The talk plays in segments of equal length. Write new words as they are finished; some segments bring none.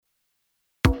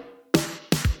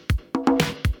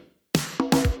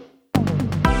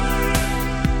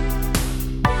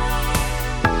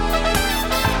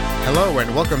Hello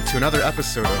and welcome to another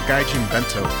episode of Gaijin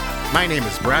Bento. My name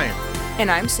is Brian.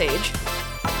 And I'm Sage.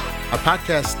 A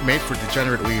podcast made for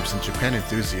degenerate weebs and Japan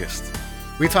enthusiasts.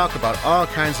 We talk about all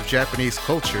kinds of Japanese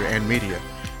culture and media.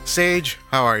 Sage,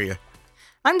 how are you?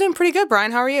 I'm doing pretty good,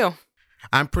 Brian. How are you?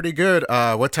 I'm pretty good.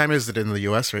 What time is it in the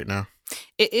US right now?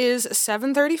 It is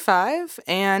 7:35,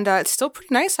 and it's still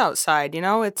pretty nice outside. You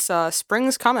know, it's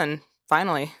spring's coming,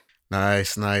 finally.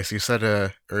 Nice. You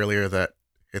said earlier that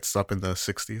it's up in the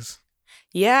 60s.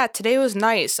 Yeah, today was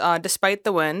nice, despite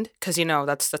the wind, because, you know,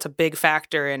 that's a big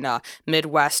factor in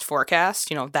Midwest forecast,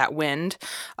 you know, that wind.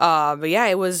 But yeah,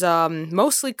 it was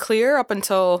mostly clear up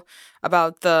until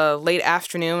about the late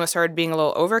afternoon. It started being a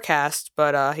little overcast,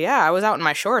 but yeah, I was out in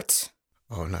my shorts.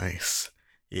 Oh, nice.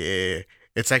 Yeah,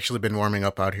 it's actually been warming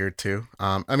up out here too.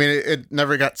 I mean, it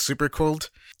never got super cold.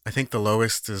 I think the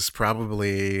lowest is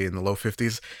probably in the low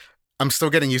 50s. I'm still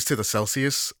getting used to the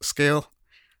Celsius scale.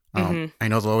 I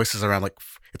know the lowest is around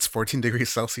it's 14 degrees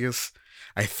Celsius.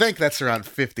 I think that's around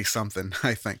 50 something,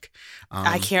 I think.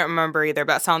 I can't remember either,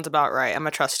 but that sounds about right. I'm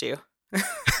going to trust you.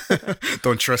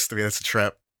 Don't trust me. That's a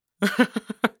trap.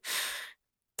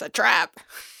 It's a trap.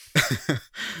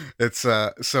 It's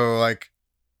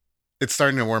it's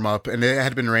starting to warm up, and it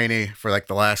had been rainy for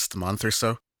the last month or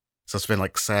so. So it's been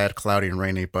sad, cloudy, and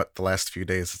rainy, but the last few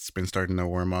days it's been starting to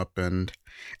warm up, and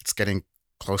it's getting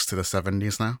close to the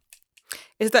 70s now.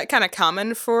 Is that kind of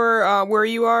common for where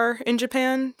you are in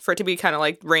Japan, for it to be kind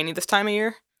of rainy this time of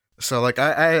year? So I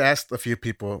asked a few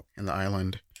people in the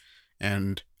island,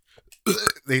 and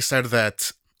they said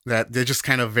that they're just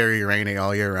kind of very rainy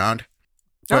all year round.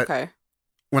 But okay.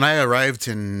 When I arrived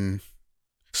in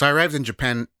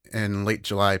Japan in late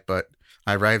July, but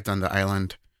I arrived on the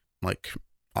island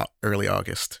early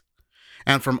August.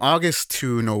 And from August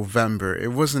to November,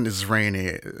 it wasn't as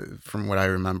rainy from what I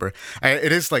remember.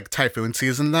 It is typhoon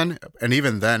season then, and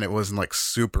even then it wasn't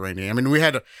super rainy. I mean, we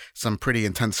had some pretty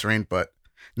intense rain, but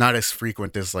not as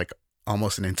frequent as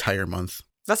almost an entire month.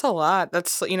 That's a lot.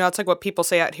 That's, it's like what people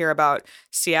say out here about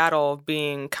Seattle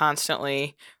being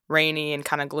constantly rainy and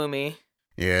kind of gloomy.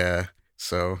 Yeah.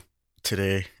 So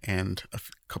today and a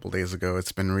couple days ago,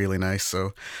 it's been really nice.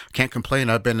 So can't complain.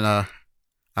 I've been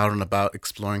out and about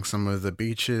exploring some of the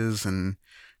beaches and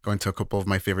going to a couple of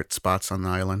my favorite spots on the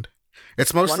island.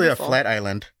 It's mostly Wonderful. a flat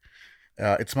island.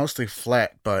 It's mostly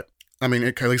flat, but I mean,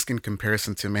 at least in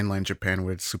comparison to mainland Japan,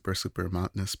 where it's super, super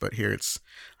mountainous. But here it's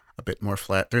a bit more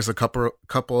flat. There's a couple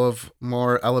of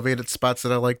more elevated spots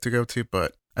that I like to go to,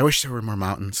 but I wish there were more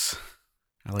mountains.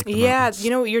 I like the mountains.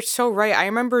 You're so right. I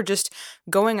remember just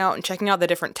going out and checking out the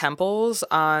different temples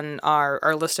on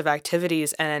our list of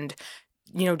activities, and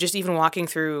just even walking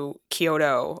through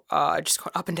Kyoto, just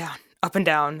going up and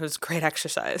down. It was great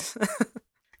exercise.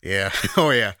 Yeah.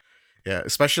 Oh, yeah. Yeah.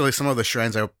 Especially some of the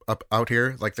shrines up out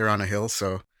here, they're on a hill.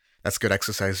 So that's good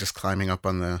exercise, just climbing up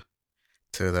to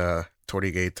the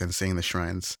Torii Gate and seeing the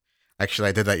shrines. Actually,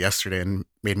 I did that yesterday and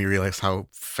made me realize how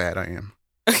fat I am.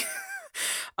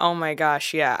 Oh my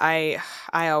gosh, yeah.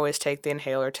 I always take the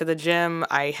inhaler to the gym.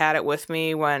 I had it with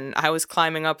me when I was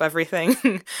climbing up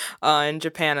everything in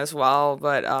Japan as well.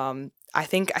 But I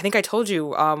think I told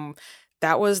you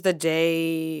that was the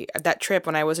day, that trip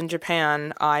when I was in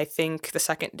Japan. I think the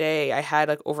second day I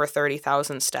had over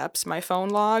 30,000 steps my phone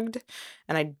logged,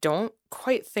 and I don't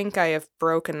quite think I have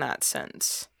broken that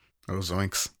since. Oh,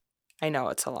 zoinks. I know,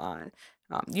 it's a lot.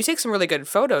 You take some really good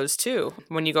photos too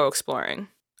when you go exploring.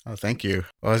 Oh, thank you.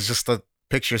 Well, it's just the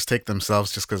pictures take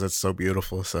themselves just because it's so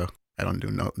beautiful, so I don't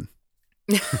do nothing.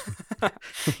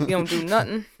 You don't do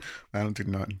nothing? I don't do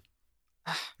nothing.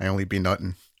 I only be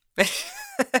nothing.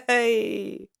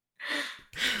 Hey.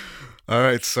 All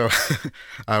right, so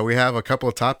we have a couple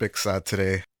of topics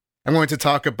today. I'm going to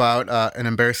talk about an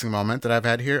embarrassing moment that I've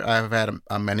had here. I've had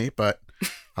many, but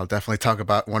I'll definitely talk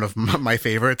about one of my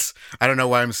favorites. I don't know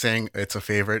why I'm saying it's a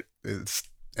favorite. It's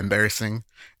embarrassing.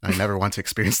 I never want to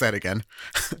experience that again.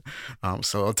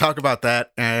 So I'll talk about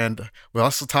that, and we'll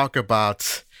also talk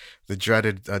about the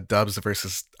dreaded dubs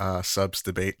versus subs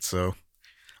debate. So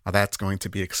that's going to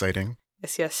be exciting.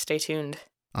 Yes, stay tuned.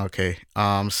 Okay.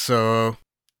 So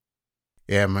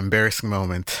yeah, my embarrassing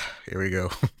moment. Here we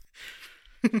go.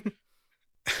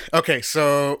 Okay,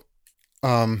 so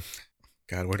God,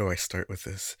 where do I start with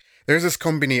this? There's this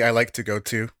konbini I like to go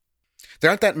to. There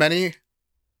aren't that many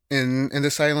in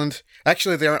this island.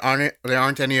 Actually, there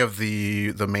aren't any of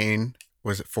the main.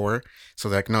 Was it 4? So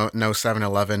no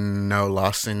 7-Eleven, no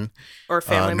Lawson, or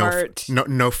Family Mart.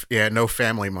 No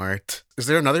Family Mart. Is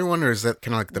there another one, or is that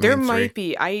kind of the there main 3? There might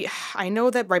be. I know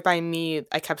that right by me,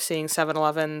 I kept seeing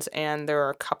 7-Elevens, and there are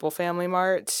a couple Family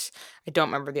Marts. I don't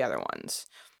remember the other ones.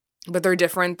 But they're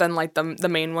different than like the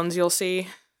main ones you'll see.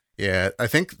 Yeah, I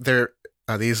think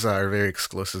these are very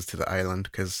exclusive to the island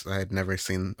because I had never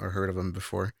seen or heard of them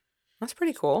before. That's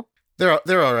pretty cool. They're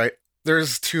all right.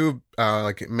 There's two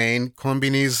like main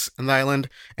konbinis in the island,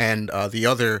 and the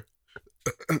other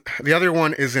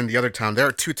one is in the other town. There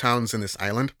are two towns in this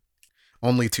island,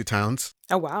 only two towns.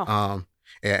 Oh wow. Um,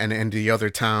 yeah, and in the other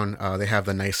town, they have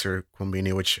the nicer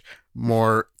konbini, which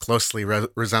more closely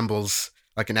resembles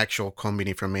like an actual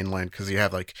konbini from mainland because you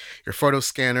have like your photo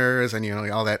scanners and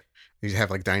like, all that. You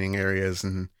have like dining areas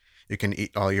and you can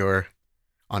eat all your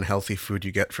unhealthy food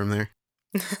you get from there.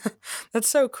 That's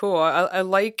so cool. I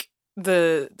like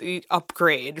the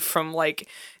upgrade from like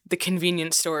the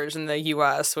convenience stores in the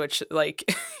US, which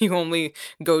like you only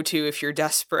go to if you're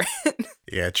desperate.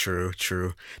 Yeah, true,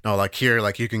 true. No, like here,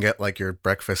 like you can get like your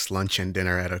breakfast, lunch, and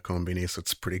dinner at a konbini, so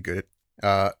it's pretty good.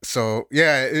 So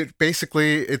yeah, it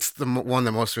basically it's the one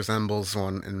that most resembles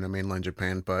one in the mainland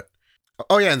Japan. But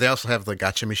oh yeah, and they also have the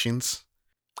gacha machines.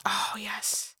 Oh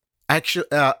yes. Actually,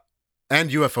 and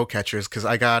UFO catchers because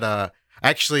I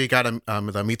actually got the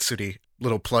Mitsuri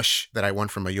little plush that I won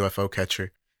from a UFO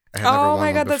catcher. I had never Oh won my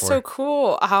one god, that's so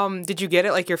before. cool. Did you get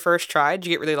it like your first try? Did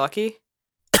you get really lucky?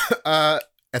 uh,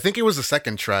 I think it was the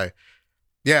second try.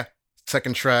 Yeah,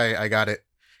 second try I got it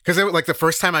because it like the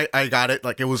first time I got it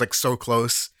like it was like so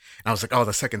close. And I was like, oh,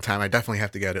 the second time I definitely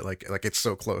have to get it. Like it's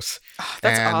so close. Oh,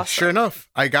 that's And sure awesome. enough,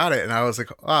 I got it, and I was like,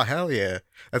 oh hell yeah,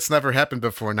 that's never happened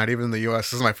before. Not even in the U.S.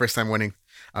 This is my first time winning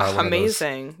one of those.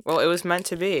 Amazing. Well, it was meant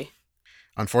to be.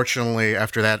 Unfortunately,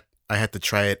 after that, I had to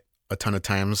try it a ton of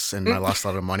times, and I Mm. lost a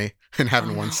lot of money and Oh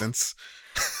haven't won no. since.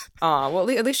 Aw, well,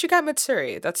 at least you got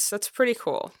Mitsuri. That's pretty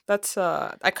cool. That's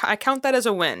I count that as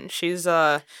a win. She's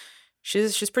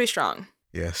pretty strong.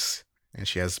 Yes, and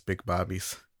she has big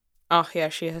bobbies. Oh yeah,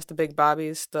 she has the big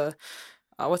bobbies. The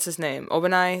what's his name?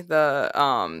 Obanai,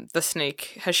 the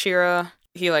snake. Hashira,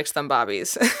 he likes them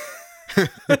bobbies.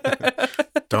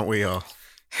 Don't we all?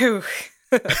 Whew.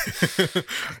 Anime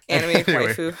Anyway,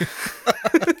 waifu.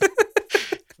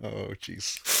 oh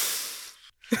jeez.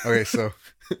 Okay, so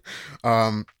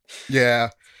um yeah.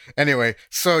 Anyway,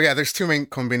 so yeah, there's two main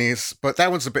kombinis, but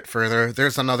that one's a bit further.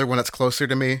 There's another one that's closer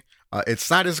to me. It's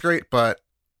not as great, but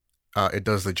it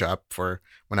does the job for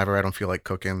whenever I don't feel like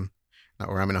cooking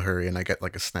or I'm in a hurry and I get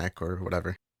like a snack or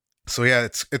whatever. So yeah,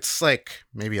 it's like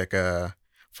maybe like a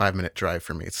 5 minute drive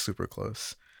for me. It's super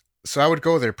close. So I would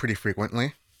go there pretty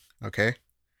frequently. Okay.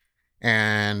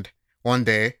 And one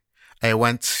day I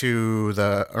went to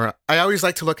or I always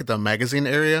like to look at the magazine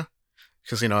area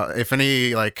because, if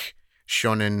any like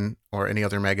shonen or any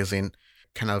other magazine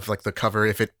kind of like the cover,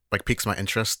 if it like piques my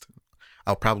interest,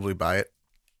 I'll probably buy it.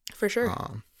 For sure.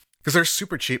 Because they're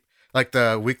super cheap. Like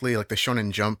the weekly, like the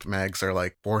Shonen Jump mags are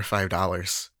like $4 or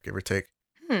 $5, give or take.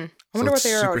 Hmm. I So wonder it's what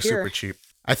they are super out super here. cheap.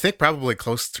 I think probably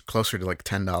closer to like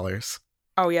 $10.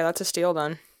 Oh yeah, that's a steal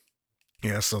then.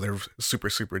 Yeah, so they're super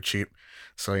super cheap.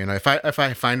 So if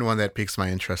I find one that piques my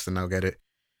interest, then I'll get it.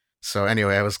 So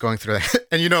anyway, I was going through that,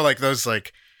 and like those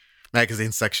like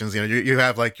magazine sections. You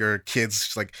have like your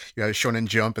kids, like you have Shonen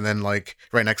Jump, and then like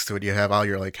right next to it, you have all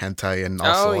your like hentai and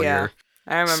also Oh all yeah, your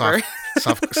I remember.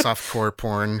 soft softcore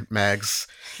porn mags.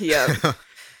 Yep.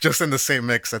 Just in the same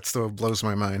mix. That still blows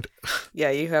my mind.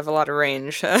 Yeah, you have a lot of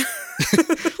range.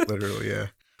 Literally, yeah.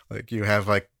 Like you have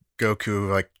like Goku,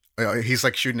 like he's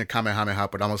like shooting a Kamehameha,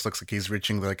 but almost looks like he's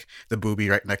reaching like the boobie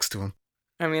right next to him.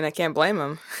 I mean, I can't blame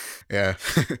him. Yeah,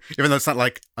 even though it's not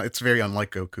like it's very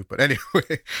unlike Goku. But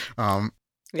anyway, um,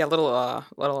 Yeah, little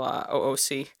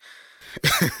OOC.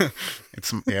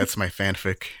 it's my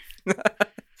fanfic.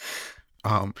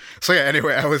 So yeah.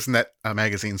 Anyway, I was in that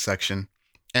magazine section,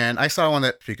 and I saw one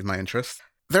that piqued my interest.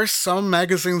 There's some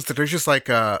magazines that are just like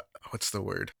what's the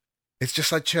word? It's just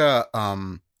such a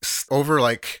over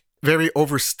like very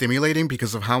overstimulating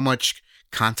because of how much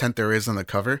content there is on the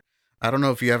cover. I don't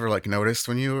know if you ever like noticed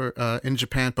when you were in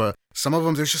Japan, but some of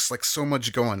them there's just like so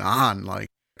much going on, like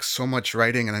so much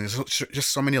writing, and then there's just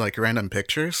so many like random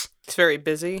pictures. It's very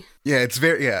busy. It's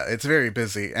very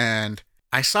busy, and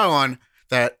I saw one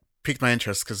that piqued my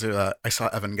interest because I saw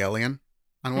Evangelion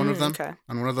on one of them, Okay.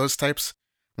 on one of those types.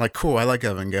 I'm like, cool, I like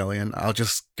Evangelion. I'll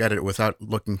just get it without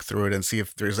looking through it and see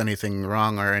if there's anything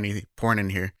wrong or any porn in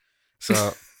here.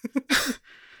 So,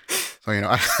 so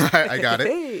I got it.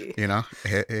 Hey.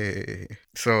 Hey.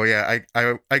 So yeah,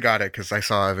 I got it because I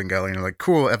saw Evangelion. I'm like,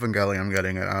 cool, Evangelion, I'm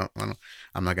getting it.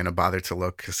 I'm not gonna bother to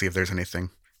look to see if there's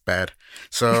anything bad.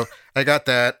 So I got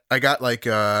that. I got like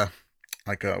a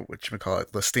what you call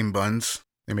it, the steam buns.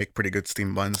 They make pretty good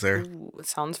steam buns there. Ooh, it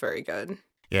sounds very good.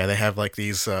 Yeah, they have like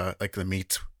these like the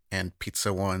meat and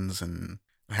pizza ones and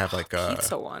have like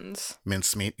Pizza ones.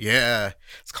 mincemeat. Yeah,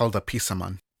 it's called a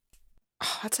pisamon.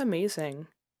 Oh, that's amazing.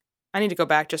 I need to go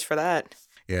back just for that.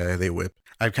 Yeah, they whip.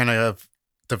 I've kind of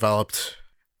developed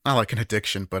not like an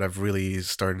addiction, but I've really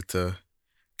started to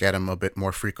get them a bit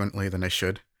more frequently than I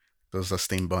should. Those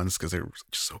steamed buns because they're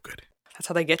just so good. That's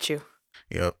how they get you.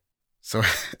 Yep. So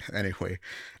anyway,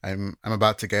 I'm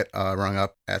about to get rung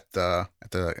up at the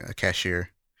cashier,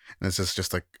 and it's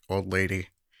just like old lady,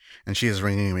 and she is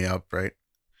ringing me up, right?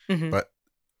 Hmm. But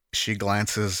she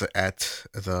glances at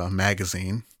the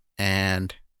magazine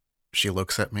and she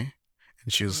looks at me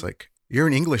and she was like, "You're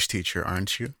an English teacher,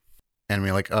 aren't you?" And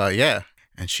we're like, yeah."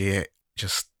 And she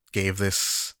just gave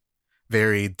this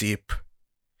very deep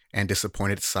and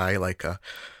disappointed sigh, like a,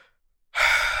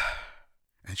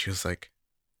 and she was like,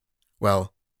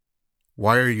 "Well,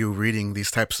 why are you reading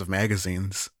these types of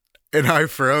magazines?" And I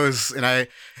froze, and I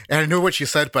knew what she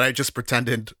said, but I just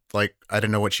pretended like I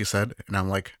didn't know what she said, and I'm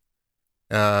like,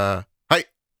 hi.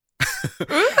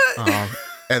 um,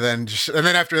 and then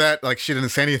after that, like she didn't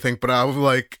say anything, but I was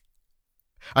like,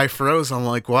 I froze. I'm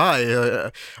like, why?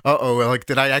 Oh, like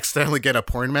did I accidentally get a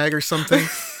porn mag or something?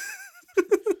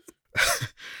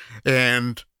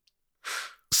 And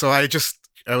so I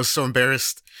was so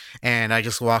embarrassed, and I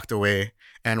just walked away.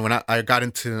 And when I got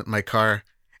into my car,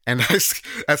 and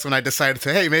that's when I decided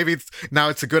to, hey, maybe now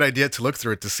it's a good idea to look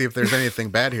through it to see if there's anything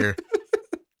bad here.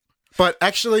 But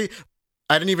actually,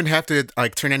 I didn't even have to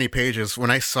like turn any pages.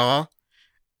 When I saw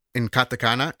in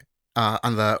katakana,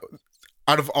 on the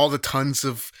out of all the tons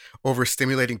of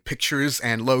overstimulating pictures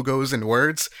and logos and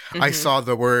words, I Hmm. saw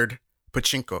the word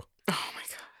pachinko. Oh my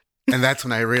god. And that's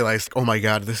when I realized, oh my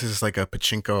god, this is like a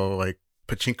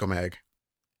pachinko mag.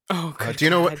 Oh good Do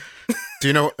you know what? god. Do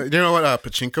you know what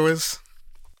pachinko is?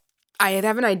 I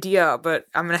have an idea, but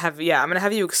I'm gonna have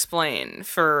you explain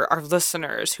for our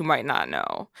listeners who might not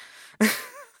know.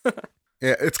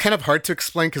 Yeah, it's kind of hard to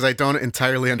explain because I don't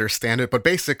entirely understand it. But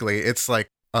basically, it's like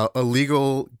a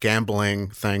legal gambling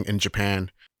thing in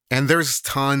Japan, and there's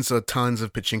tons of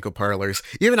pachinko parlors.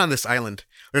 Even on this island,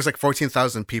 there's like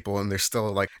 14,000 people, and there's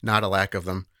still like not a lack of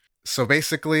them. So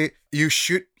basically, you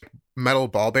shoot metal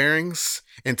ball bearings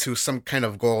into some kind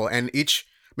of goal, and each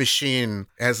machine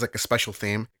has like a special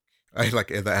theme. I like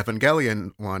the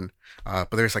Evangelion one,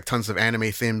 but there's like tons of anime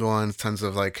themed ones, tons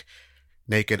of like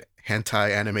naked hentai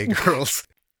anime girls.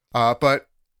 But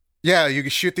yeah, you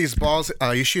shoot these balls.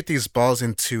 You shoot these balls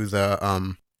into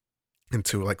the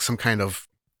into like some kind of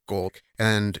goal,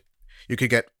 and you could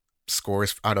get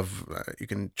scores out of. You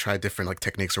can try different like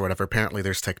techniques or whatever. Apparently,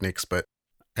 there's techniques, but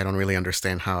I don't really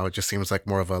understand how. It just seems like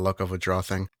more of a luck of a draw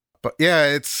thing. But yeah,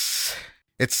 it's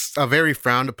a very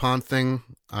frowned upon thing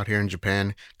out here in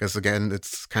Japan because again,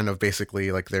 it's kind of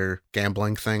basically like their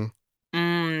gambling thing.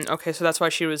 Okay, so that's why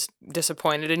she was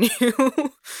disappointed in you.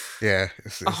 Yeah,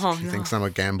 Oh she no. thinks I'm a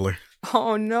gambler.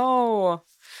 Oh no.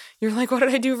 You're like, what did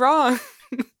I do wrong?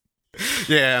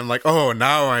 Yeah, I'm like, oh,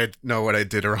 now I know what I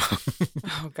did wrong.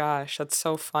 Oh gosh, that's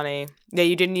so funny. Yeah,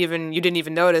 you didn't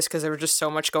even notice because there was just so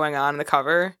much going on in the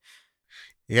cover.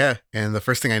 Yeah, and the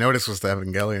first thing I noticed was the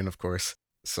Evangelion, of course.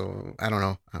 So I don't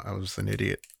know. I was an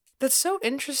idiot. That's so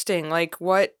interesting. Like,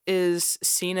 what is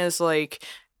seen as like,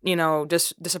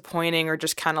 disappointing or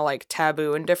just kind of like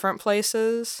taboo in different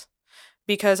places?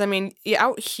 Because I mean, yeah,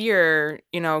 out here,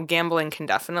 gambling can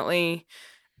definitely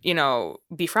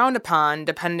be frowned upon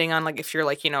depending on like if you're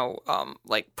like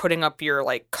like putting up your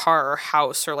like car or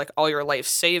house or like all your life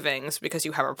savings because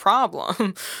you have a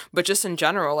problem. But just in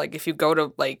general, like if you go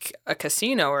to like a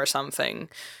casino or something,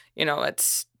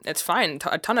 it's fine.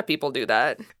 A ton of people do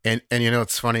that. And you know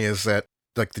what's funny is that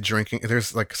like the drinking,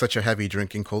 there's like such a heavy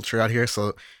drinking culture out here.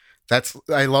 So that's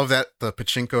I love that the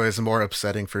pachinko is more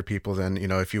upsetting for people than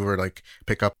if you were like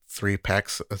pick up 3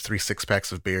 6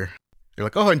 packs of beer. You're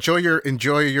like, oh, enjoy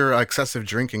your excessive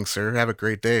drinking, sir. Have a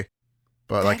great day.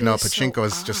 But like, That no, is so pachinko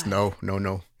is just odd. no, no,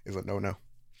 no. Is a no, no.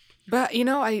 But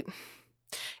I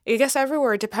guess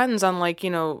everywhere it depends on like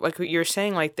like what you're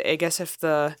saying. Like I guess if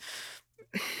the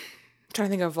I'm trying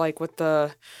to think of like what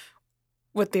the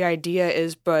idea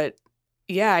is, but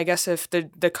yeah, I guess if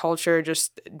the culture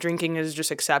just drinking is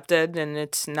just accepted and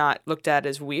it's not looked at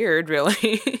as weird,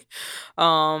 really,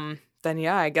 then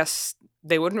yeah, I guess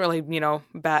they wouldn't really,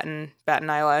 bat an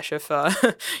eyelash if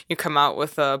you come out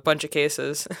with a bunch of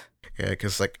cases. Yeah,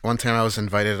 because like one time I was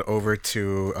invited over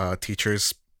to a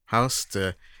teacher's house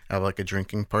to have like a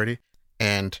drinking party,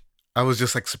 and I was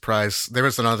just like surprised. There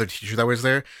was another teacher that was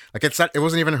there. Like it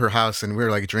wasn't even her house, and we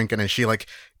were like drinking, and she like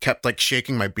kept like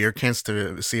shaking my beer cans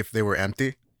to see if they were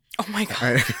empty. Oh my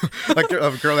god. I, like,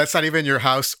 girl, that's not even your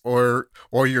house or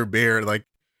your beer. Like,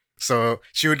 So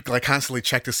she would like constantly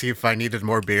check to see if I needed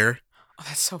more beer. Oh,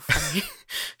 that's so funny.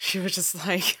 She was just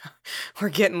like, "We're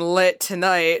getting lit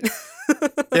tonight."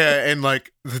 Yeah, and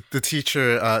like he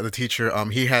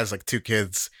has like two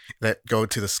kids that go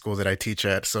to the school that I teach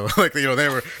at. So like they Oh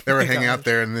were my hanging out gosh.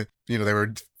 there, and they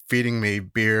were feeding me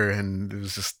beer, and it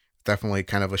was just definitely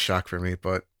kind of a shock for me.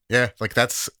 But yeah, like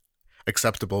that's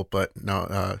acceptable, but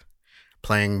no,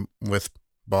 playing with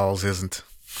balls isn't.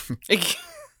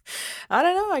 I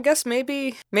don't know. I guess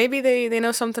maybe they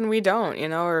know something we don't,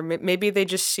 or maybe they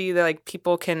just see that like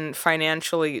people can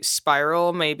financially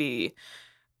spiral maybe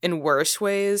in worse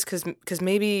ways cuz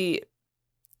maybe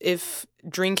if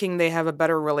drinking they have a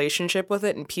better relationship with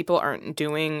it and people aren't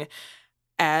doing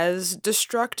as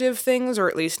destructive things or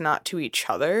at least not to each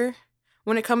other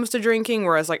when it comes to drinking,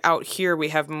 whereas like out here we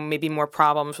have maybe more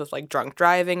problems with like drunk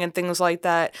driving and things like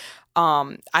that.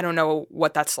 I don't know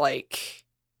what that's like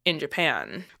in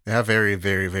Japan. They have very,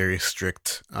 very, very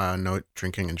strict no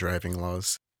drinking and driving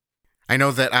laws. I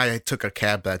know that I took a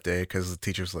cab that day because the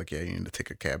teacher was like, "Yeah, you need to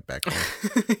take a cab back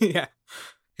home." Yeah.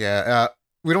 Yeah,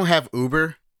 we don't have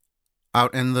Uber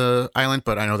out in the island,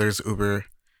 but I know there's Uber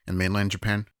in mainland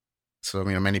Japan. So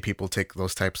many people take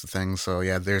those types of things. So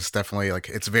yeah, there's definitely like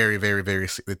it's very, very, very.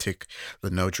 They take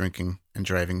the no drinking and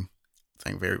driving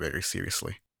thing very, very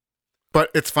seriously. But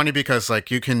it's funny because like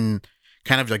you can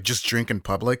kind of like just drink in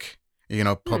public,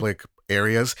 Hmm. public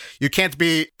areas. You can't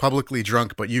be publicly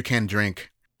drunk, but you can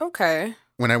drink. Okay.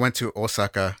 When I went to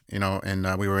Osaka,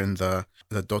 and we were in the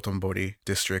Dotonbori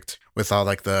district with all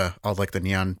like the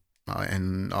neon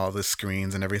and all the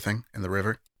screens and everything in the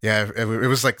river. Yeah, it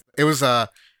was like it was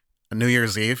New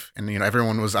Year's Eve, and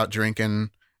everyone was out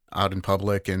drinking out in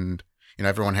public, and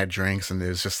everyone had drinks, and it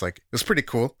was just like it was pretty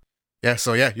cool. Yeah,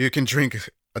 so yeah, you can drink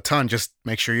a ton. Just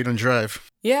make sure you don't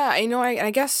drive. Yeah,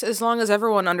 I guess as long as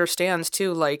everyone understands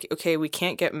too, like, okay, we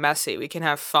can't get messy. We can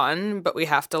have fun, but we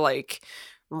have to like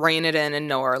rein it in and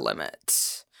know our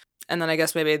limits. And then I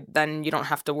guess maybe then you don't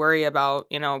have to worry about,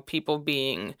 people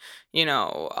being,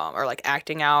 or like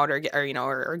acting out or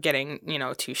getting,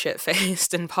 too shit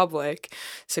faced in public.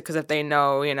 So, because if they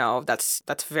know, that's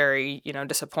very,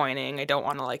 disappointing. I don't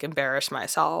want to like embarrass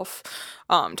myself,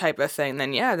 type of thing.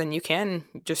 Then yeah, then you can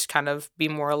just kind of be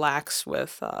more lax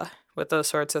with those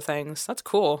sorts of things. That's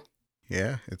cool.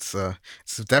 Yeah, it's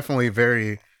definitely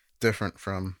very different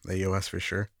from the U.S. for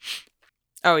sure.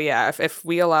 Oh yeah, if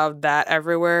we allowed that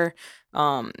everywhere,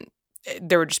 um,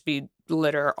 there would just be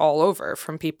litter all over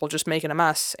from people just making a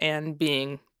mess and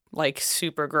being like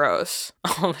super gross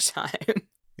all the time.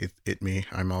 It me.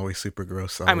 I'm always super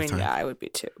gross I all the mean, time. yeah, I would be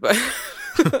too, but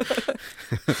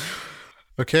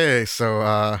Okay,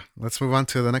 so let's move on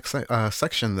to the next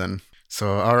section then.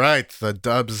 So, all right, the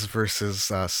dubs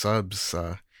versus subs.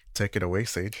 Take it away,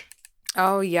 Sage.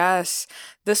 oh yes,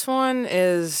 this one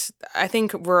is. I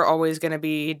think we're always going to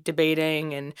be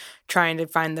debating and trying to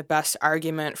find the best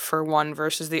argument for one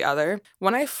versus the other.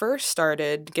 When I first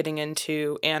started getting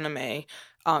into anime, it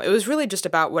was really just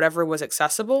about whatever was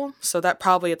accessible. So that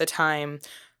probably at the time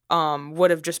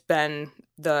would have just been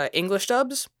the English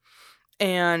dubs.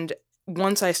 And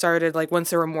once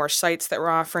there were more sites that were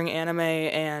offering anime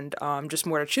and just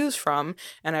more to choose from,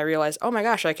 and I realized, oh my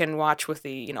gosh, I can watch with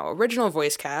the, original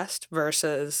voice cast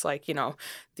versus like,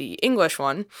 the English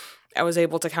one. I was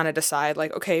able to kind of decide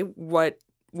like, okay, what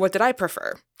did I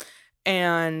prefer?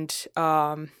 And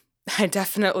I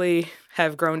definitely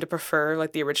have grown to prefer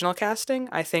like the original casting.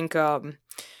 I think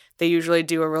they usually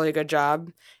do a really good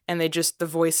job, and the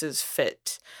voices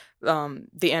fit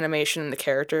the animation and the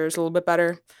characters a little bit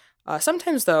better.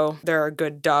 Sometimes though there are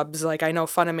good dubs. Like I know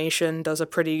Funimation does a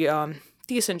pretty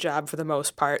decent job for the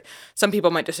most part. Some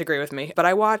people might disagree with me, but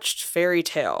I watched Fairy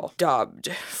Tale dubbed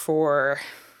for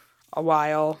a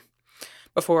while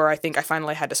before I think I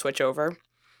finally had to switch over.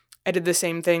 I did the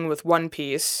same thing with One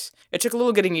Piece. It took a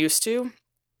little getting used to,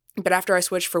 but after I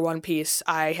switched for One Piece,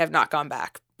 I have not gone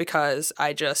back because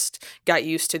I just got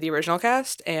used to the original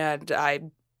cast and I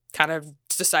kind of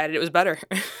decided it was better.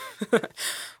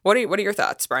 What are your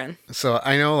thoughts, Brian? So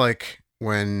I know like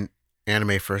when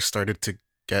anime first started to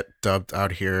get dubbed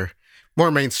out here,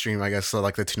 more mainstream, I guess. So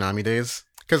like the Toonami days,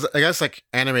 because I guess like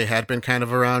anime had been kind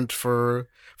of around for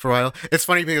a while. It's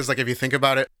funny because like if you think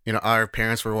about it, our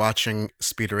parents were watching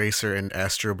Speed Racer and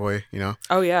Astro Boy,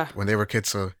 Oh yeah. when they were kids,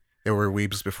 so they were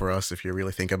weebs before us, if you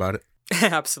really think about it.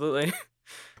 Absolutely.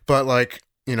 But like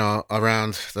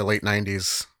around the late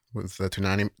 '90s with the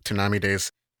Toonami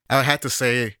days, I had to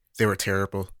say they were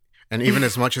terrible. And even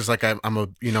as much as like I'm a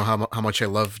how much I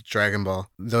love Dragon Ball,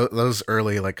 those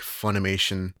early like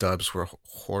Funimation dubs were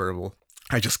horrible.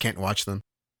 I just can't watch them.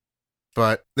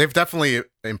 But they've definitely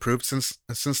improved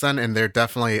since then, and they're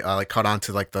definitely like caught on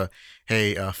to like the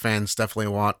hey, fans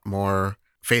definitely want more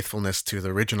faithfulness to the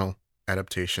original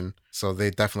adaptation. So they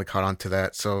definitely caught on to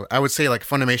that. So I would say like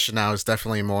Funimation now is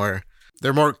definitely more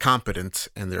they're more competent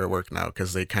in their work now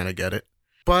because they kind of get it.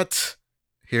 But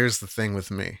here's the thing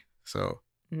with me. So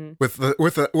Hmm.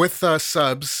 with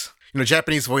subs,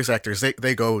 Japanese voice actors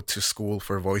they go to school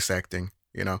for voice acting.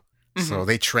 Hmm. So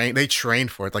they train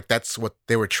for it. Like that's what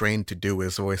they were trained to do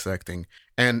is voice acting.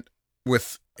 And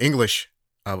with English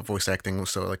voice acting,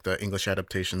 so like the English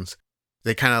adaptations,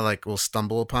 they kind of like will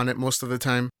stumble upon it most of the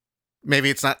time. Maybe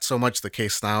it's not so much the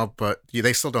case now, but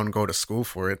they still don't go to school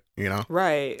for it.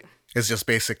 Right. It's just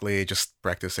basically just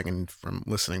practicing and from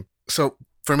listening. So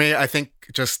for me, I think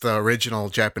just the original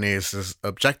Japanese is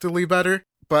objectively better,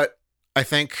 but I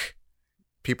think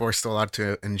people are still allowed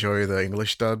to enjoy the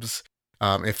English dubs.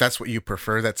 If that's what you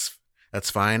prefer, that's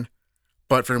fine.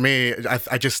 But for me,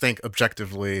 I just think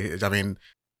objectively, I mean,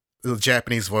 the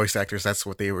Japanese voice actors, that's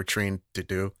what they were trained to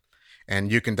do,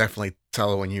 and you can definitely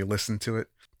tell when you listen to it.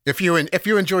 If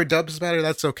you enjoy dubs better,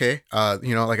 that's okay.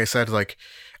 Like I said, like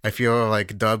I feel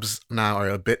like dubs now are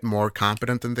a bit more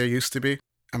competent than they used to be.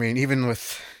 I mean, even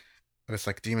with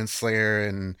like Demon Slayer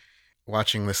and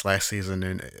watching this last season,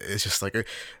 and it's just like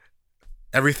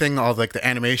everything, all like the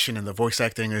animation and the voice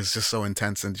acting is just so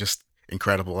intense and just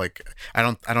incredible. Like I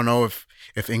don't know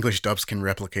if English dubs can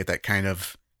replicate that kind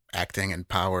of acting and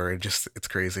power. It's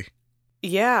crazy.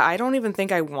 Yeah, I don't even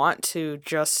think I want to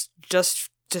just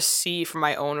see for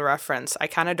my own reference. I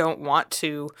kind of don't want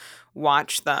to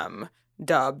watch them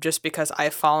dub just because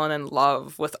I've fallen in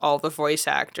love with all the voice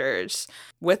actors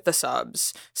with the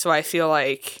subs. So I feel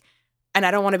like and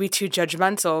I don't want to be too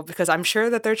judgmental because I'm sure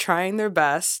that they're trying their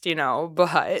best,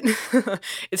 but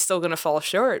it's still going to fall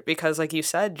short because like you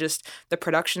said, just the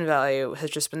production value has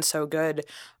just been so good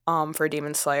for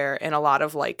Demon Slayer and a lot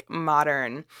of like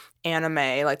modern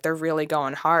anime, like they're really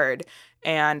going hard.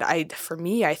 And for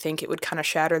me, I think it would kind of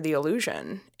shatter the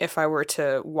illusion if I were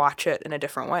to watch it in a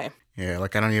different way. Yeah,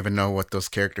 like I don't even know what those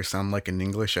characters sound like in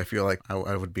English. I feel like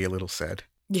I would be a little sad.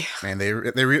 Yeah. Man, they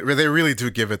really do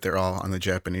give it their all on the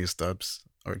Japanese dubs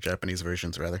or Japanese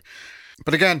versions rather.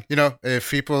 But again,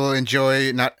 if people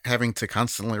enjoy not having to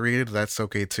constantly read, that's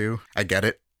okay too. I get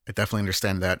it. I definitely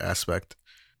understand that aspect.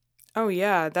 Oh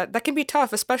yeah, that can be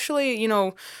tough, especially,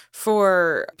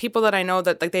 for people that I know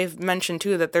that like they've mentioned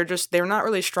too that they're not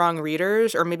really strong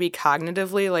readers or maybe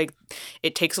cognitively like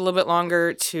it takes a little bit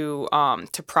longer to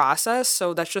process,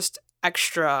 so that's just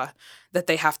extra that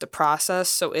they have to process,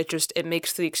 so it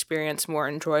makes the experience more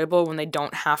enjoyable when they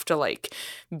don't have to like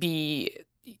be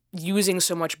using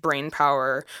so much brain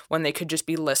power when they could just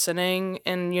be listening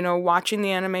and watching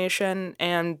the animation,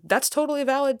 and that's totally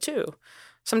valid too.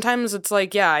 Sometimes it's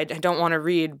like, yeah, I don't want to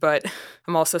read, but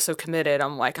I'm also so committed.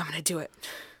 I'm like, I'm going to do it.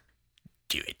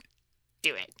 Do it.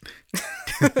 Do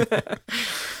it.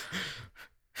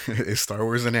 Is Star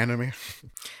Wars an anime?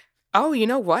 Oh, you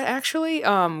know what? Actually,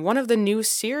 one of the new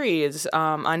series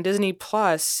on Disney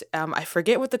Plus, I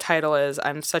forget what the title is.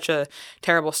 I'm such a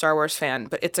terrible Star Wars fan,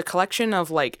 but it's a collection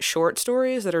of like short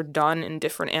stories that are done in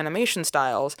different animation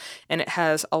styles, and it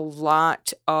has a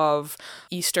lot of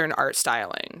Eastern art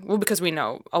styling. Well, because we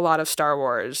know a lot of Star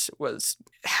Wars was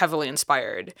heavily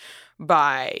inspired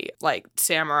by like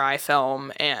samurai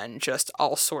film and just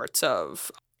all sorts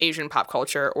of Asian pop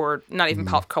culture, or not even Mm.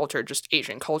 pop culture, just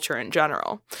Asian culture in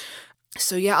general.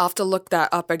 So yeah, I'll have to look that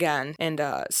up again and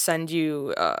send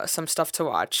you some stuff to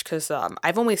watch because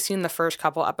I've only seen the first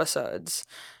couple episodes.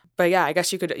 But yeah, I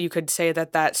guess you could say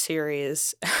that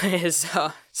series is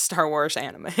Star Wars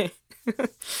anime.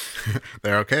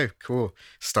 They're okay. Cool.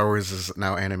 Star Wars is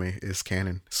now anime is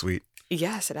canon. Sweet.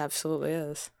 Yes, it absolutely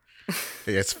is.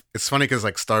 Yeah, it's funny because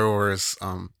like Star Wars,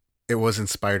 it was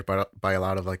inspired by a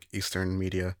lot of like Eastern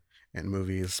media and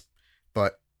movies,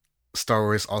 but Star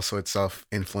Wars also itself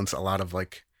influenced a lot of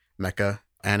like mecha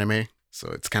anime. So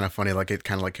it's kind of funny, like it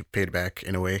kind of like paid back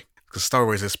in a way because Star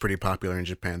Wars is pretty popular in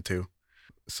Japan too.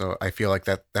 So I feel like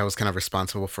that was kind of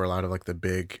responsible for a lot of like the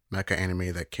big mecha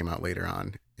anime that came out later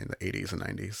on in the 80s and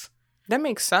 90s. That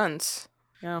makes sense.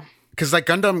 Yeah. Because like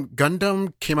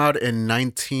Gundam came out in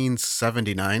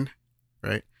 1979,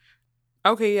 right?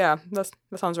 Okay, yeah, that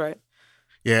sounds right.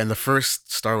 Yeah, and the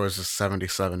first Star Wars is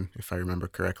 77, if I remember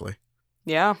correctly.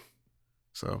 Yeah.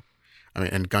 So, I mean,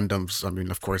 and Gundams, I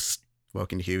mean, of course,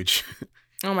 fucking huge.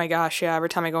 Oh my gosh, yeah. Every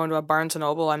time I go into a Barnes and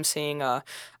Noble, I'm seeing a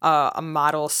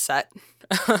model set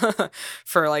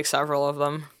for like several of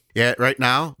them. Yeah, right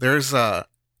now, there's a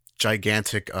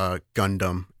gigantic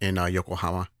Gundam in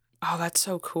Yokohama. Oh, that's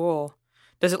so cool.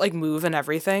 Does it like move and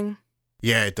everything?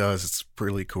 Yeah, it does. It's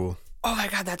really cool. Oh my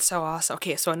god, that's so awesome.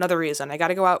 Okay, so another reason I got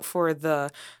to go out for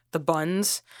the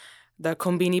buns, the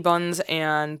Konbini buns,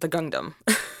 and the Gundam.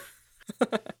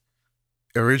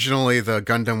 Originally, the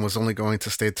Gundam was only going to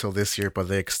stay till this year, but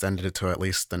they extended it to at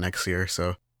least the next year,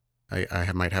 so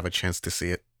I might have a chance to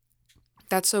see it.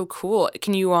 That's so cool.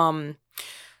 Can you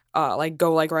like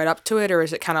go like right up to it, or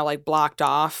is it kind of like blocked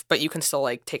off, but you can still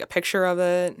like take a picture of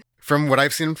it? From what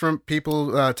I've seen from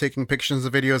people taking pictures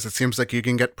of videos, it seems like you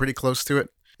can get pretty close to it.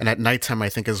 And at nighttime, I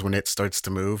think is when it starts to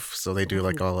move. So they do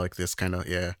like Ooh. all like this kind of,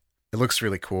 yeah. It looks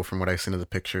really cool from what I've seen of the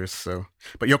pictures. So,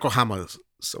 but Yokohama is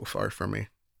so far from me.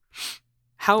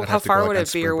 I'd How have to go far like would on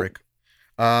it be? spring Or break.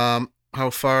 How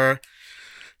far?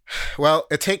 Well,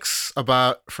 it takes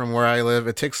about from where I live.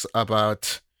 It takes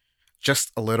about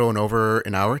just a little and over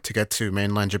an hour to get to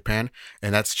mainland Japan,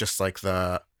 and that's just like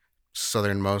the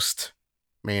southernmost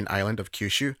main island of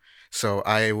Kyushu. So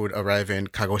I would arrive in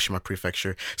Kagoshima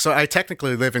Prefecture. So I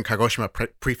technically live in Kagoshima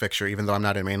Prefecture, even though I'm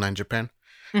not in mainland Japan.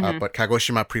 hmm. But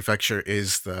Kagoshima Prefecture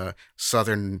is the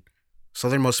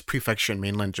southernmost prefecture in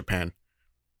mainland Japan.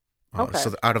 Okay.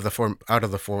 Out of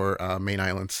the four main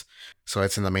islands, so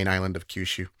it's in the main island of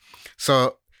Kyushu.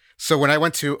 So so when I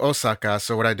went to Osaka,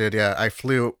 so what I did, yeah, I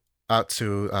flew out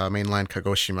to mainland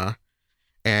Kagoshima,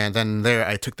 and then there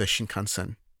I took the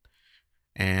Shinkansen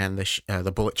and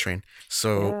the bullet train.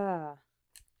 So Yeah.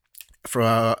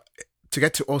 for to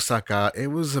get to Osaka, it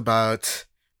was about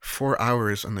 4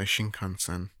 hours on the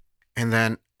Shinkansen, and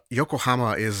then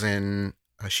Yokohama is in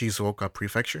Shizuoka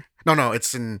Prefecture. No,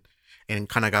 it's in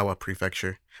Kanagawa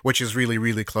Prefecture, which is really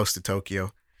really close to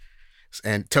Tokyo.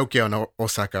 And Tokyo and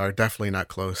Osaka are definitely not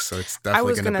close, so it's I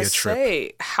definitely was going to gonna be a trip.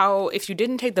 say, how if you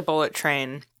didn't take the bullet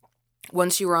train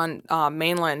once you were on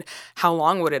mainland, how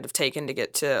long would it have taken to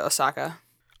get to Osaka?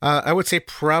 I would say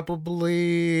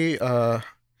probably.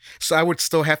 So I would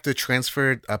still have to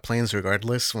transfer planes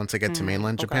regardless once I get to Hmm.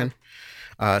 mainland Okay.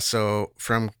 Japan. So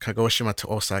from Kagoshima to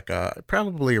Osaka,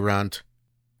 probably around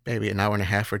maybe an hour and a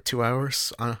half or 2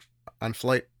 hours on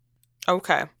flight.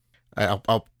 Okay.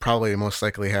 I'll probably most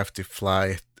likely have to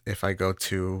fly if I go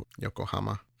to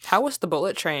Yokohama. How was the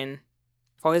bullet train?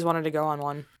 I've always wanted to go on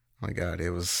one. Oh my God, it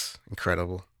was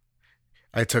incredible.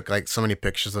 I took like so many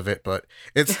pictures of it, but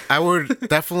I would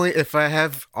definitely, if I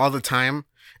have all the time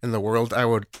in the world, I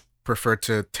would prefer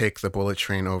to take the bullet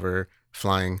train over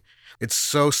flying. It's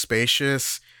so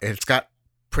spacious. It's got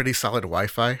pretty solid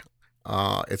Wi-Fi.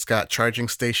 It's got charging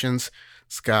stations.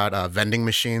 It's got vending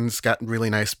machines. It's got really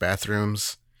nice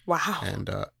bathrooms, Wow. and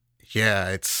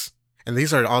yeah, and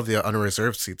these are all the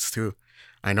unreserved seats too.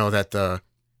 I know that the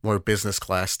more business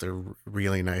class, they're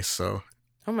really nice. So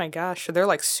Oh my gosh. So they're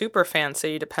like super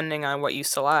fancy depending on what you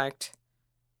select.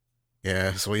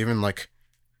 yeah, so even like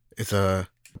the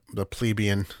the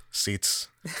plebeian seats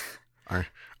are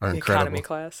are The economy incredible.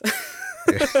 class.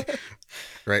 Yeah,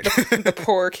 right. The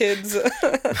poor kids.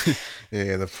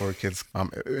 Yeah, the poor kids.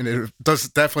 And it does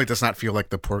definitely does not feel like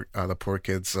the poor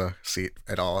kids seat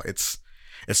at all. It's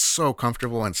so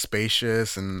comfortable and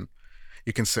spacious, and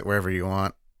you can sit wherever you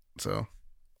want. So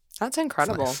That's it's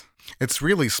incredible. nice. It's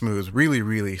really smooth, really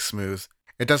really smooth.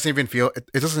 It doesn't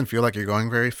feel like you're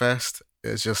going very fast.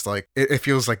 It's just like it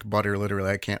feels like butter. Literally,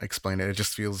 I can't explain it. It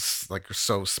just feels like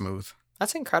so smooth.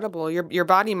 That's incredible. Your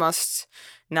body must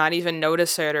not even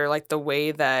notice it, or like the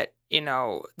way that,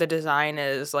 the design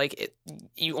is like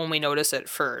you only notice it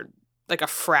for like a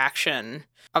fraction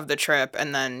of the trip,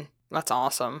 and then that's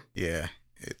awesome. Yeah,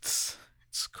 it's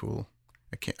cool.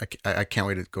 I can't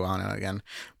wait to go on it again.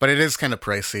 But it is kind of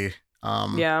pricey.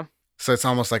 Um, Yeah. so it's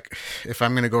almost like if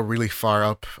I'm gonna go really far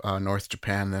up North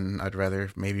Japan, then I'd rather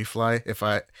maybe fly.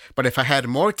 But if I had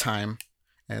more time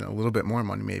and a little bit more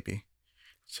money, maybe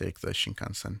take the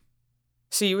Shinkansen.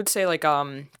 So you would say like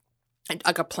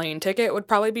a plane ticket would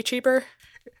probably be cheaper?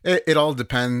 It all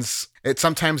depends.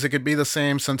 Sometimes it could be the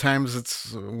same. Sometimes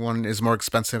it's one is more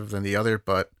expensive than the other.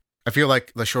 But I feel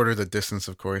like the shorter the distance,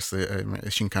 of course, the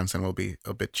Shinkansen will be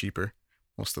a bit cheaper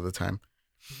most of the time.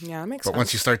 Yeah, that makes But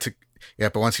once you sense. start to, yeah,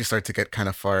 but once you start to get kind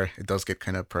of far, it does get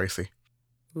kind of pricey.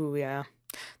 Ooh, yeah.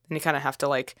 Then you kind of have to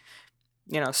like,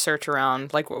 search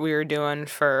around like what we were doing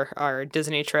for our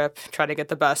Disney trip, try to get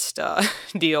the best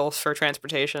deals for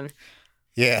transportation.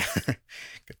 Yeah,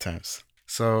 good times.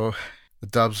 So the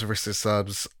dubs versus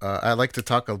subs. I like to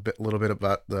talk little bit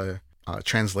about the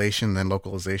translation and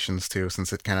localizations too,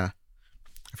 since I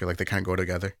feel like they kind of go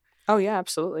together. Oh yeah,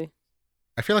 absolutely.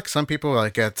 I feel like some people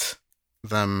like get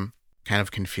them kind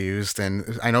of confused,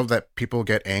 and I know that people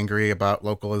get angry about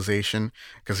localization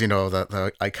because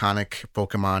the iconic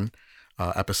Pokemon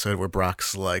episode where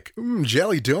Brock's like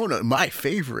jelly donut, my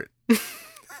favorite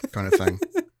kind of thing.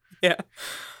 Yeah.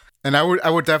 And I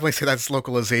would definitely say that's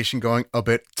localization going a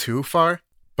bit too far.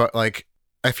 But like,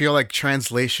 I feel like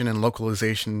translation and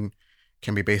localization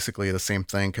can be basically the same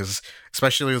thing. Because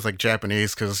especially with like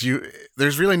Japanese, because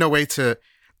there's really no way to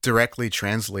directly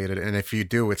translate it, and if you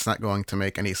do, it's not going to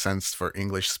make any sense for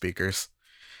English speakers.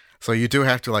 So you do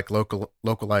have to like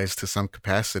localize to some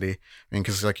capacity. I mean,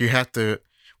 because like you have to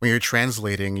when you're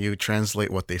translating, you translate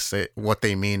what they say, what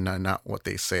they mean, not what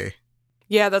they say.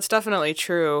 Yeah, that's definitely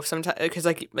true. Sometimes, because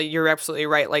like you're absolutely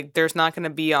right. Like, there's not going to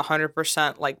be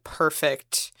 100% like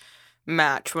perfect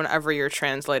match whenever you're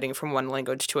translating from one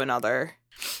language to another.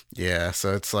 Yeah,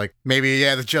 so it's like maybe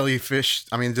yeah, the jellyfish.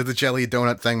 I mean, the jelly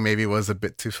donut thing maybe was a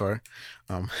bit too far,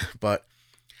 um, but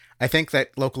I think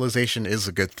that localization is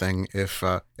a good thing if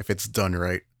it's done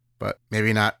right. But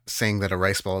maybe not saying that a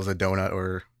rice ball is a donut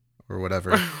or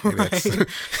whatever. Maybe that's Right.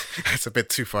 that's a bit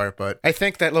too far. But I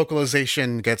think that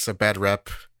localization gets a bad rep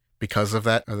because of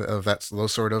that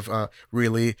those sort of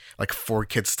really like for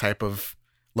kids type of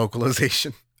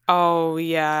localization. Oh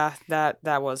yeah, that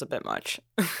was a bit much.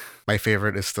 My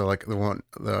favorite is still like the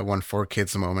one for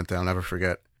kids moment that I'll never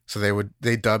forget. So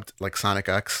they dubbed like Sonic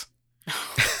X,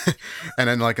 and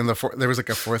then like there was like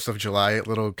a Fourth of July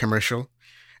little commercial,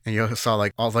 and you saw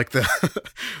like all like the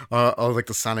all like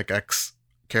the Sonic X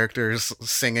characters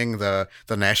singing the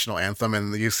national anthem,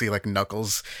 and you see like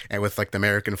Knuckles and with like the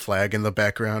American flag in the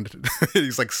background.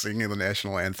 He's like singing the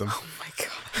national anthem. Oh my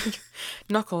god.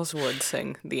 Knuckles would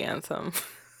sing the anthem.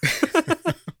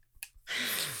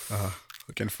 Uh,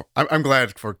 I'm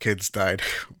glad for kids died.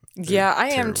 They're Yeah, I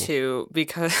am terrible. too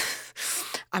because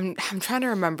I'm trying to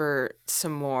remember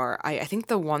some more. I think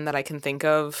the one that I can think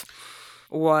of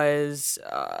was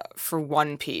for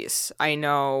One Piece. I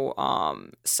know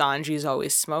Sanji's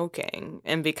always smoking,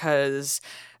 and because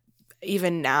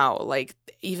even now, like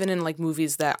even in like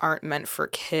movies that aren't meant for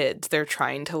kids, they're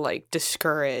trying to like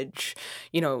discourage,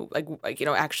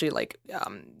 actually like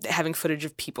having footage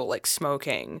of people like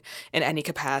smoking in any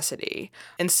capacity.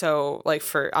 And so like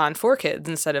for kids,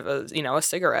 instead of a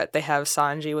cigarette, they have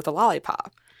Sanji with a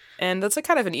lollipop. And that's a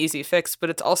kind of an easy fix,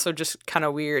 but it's also just kind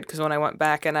of weird because when I went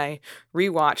back and I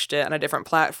rewatched it on a different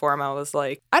platform, I was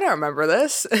like, I don't remember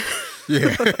this.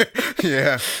 Yeah,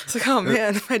 yeah. It's like, oh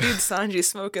man, my dude Sanji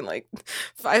smoking like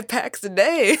 5 packs a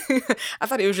day. I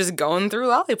thought he was just going through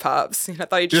lollipops. I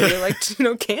thought he just Yeah. really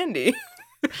liked, candy.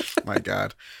 My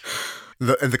God.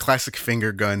 The classic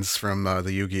finger guns from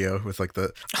the Yu-Gi-Oh with like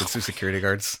the two security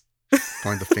guards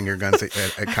pointing the finger guns at I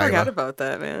forgot Kyla. about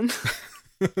that, man.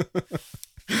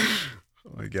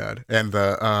 Oh my God. And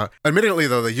the admittedly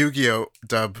though the Yu-Gi-Oh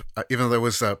dub, even though it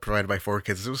was provided by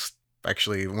 4Kids, it was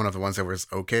actually one of the ones that was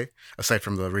okay, aside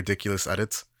from the ridiculous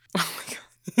edits. Oh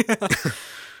my god.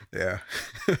 Yeah.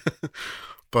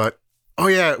 But oh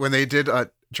yeah, when they did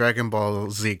Dragon Ball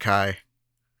Z Kai,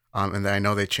 and I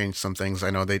know they changed some things. I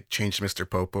know they changed Mr.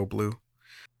 Popo blue.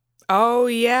 Oh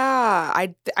yeah.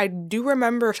 I do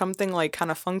remember something like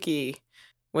kind of funky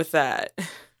with that.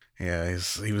 Yeah,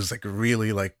 he was like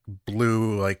really like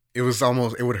blue, like it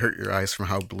would hurt your eyes from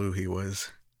how blue he was.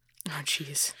 Oh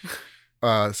jeez.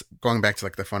 Going back to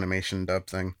like the Funimation dub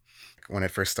thing, when it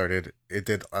first started,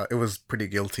 it was pretty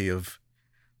guilty of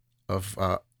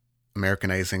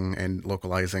Americanizing and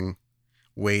localizing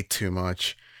way too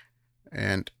much,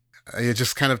 and it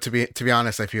just kind of to be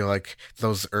honest, I feel like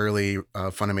those early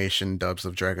Funimation dubs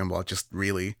of Dragon Ball just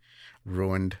really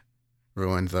ruined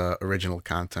ruined the original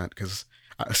content because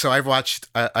so I've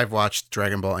watched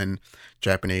Dragon Ball in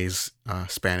Japanese,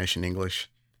 Spanish, and English,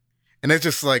 and it's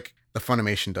just like the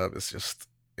Funimation dub is just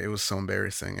it was so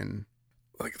embarrassing and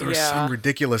like there were some Yeah.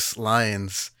 ridiculous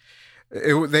lines.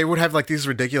 They would have like these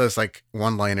ridiculous like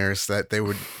one-liners that they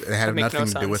That had make no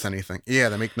nothing to do with sense. anything. Yeah,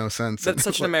 that make no sense. And That's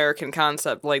such an like, American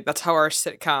concept. Like that's how our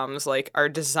sitcoms like are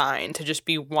designed to just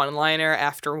be one liner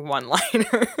after one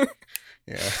liner.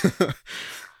 yeah,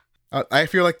 I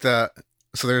feel like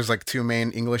so there's like two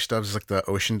main English dubs, like the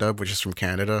Ocean dub, which is from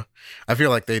Canada. I feel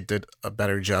like they did a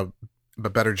better job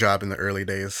in the early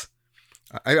days.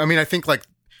 I mean, I think like,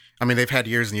 I mean, they've had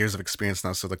years and years of experience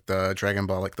now, so like the Dragon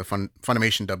Ball, like the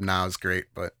Funimation dub now is great,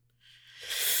 but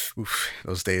oof,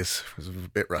 those days was a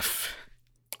bit rough.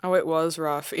 Oh, it was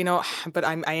rough. But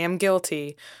I am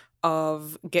guilty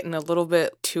of getting a little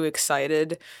bit too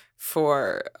excited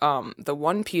for the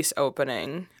One Piece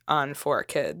opening on 4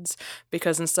 Kids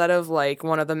because instead of like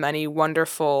one of the many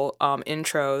wonderful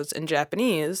intros in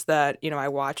Japanese that I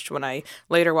watched when I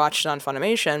later watched it on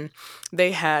Funimation,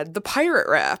 they had the pirate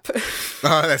rap.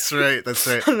 Oh, that's right, that's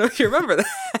I right. don't know if you remember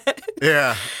that.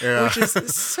 Yeah, yeah. Which is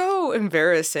so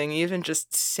embarrassing, even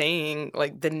just saying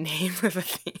like the name of a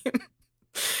theme.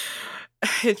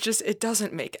 it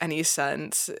doesn't make any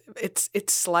sense. It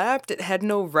slapped. It had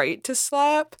no right to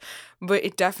slap, but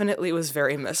it definitely was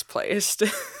very misplaced.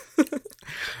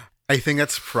 I think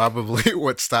that's probably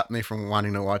what stopped me from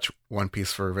wanting to watch One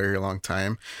Piece for a very long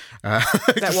time. That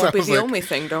Just won't I be was the like, only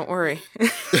thing, don't worry.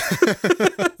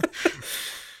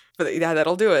 But yeah,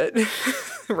 that'll do it.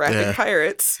 Rapping yeah,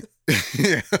 pirates.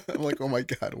 yeah. I'm like, oh my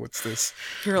god, what's this?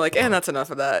 You're like, and Uh, that's enough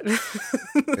of that.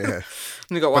 yeah,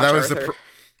 Let me go but watch that was Arthur.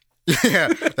 yeah,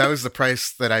 that was the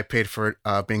price that I paid for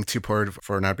being too poor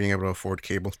for not being able to afford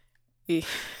cable. Eh,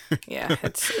 Yeah,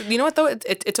 it's you know what though,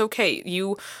 it's okay.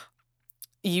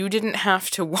 You didn't have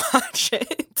to watch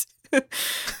it,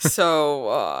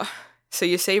 so so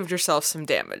you saved yourself some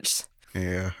damage.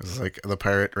 Yeah, it was like the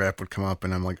pirate rap would come up,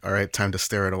 and I'm like, all right, time to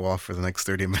stare at a wall for the next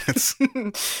 30 minutes.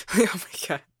 Oh my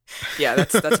god. Yeah,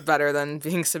 that's better than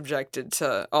being subjected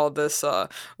to all this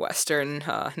Western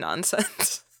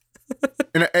nonsense.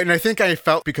 And I think I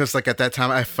felt because like at that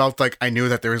time I felt like I knew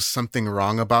that there was something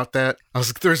wrong about that. I was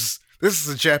like, this is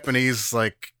a Japanese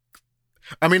like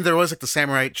I mean there was like the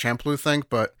Samurai Champloo thing,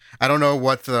 but I don't know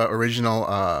what the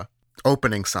original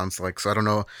opening sounds like. So I don't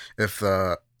know if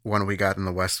the one we got in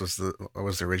the West was the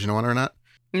original one or not.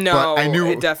 But I No, it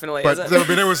knew definitely but isn't.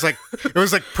 but it was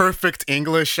like perfect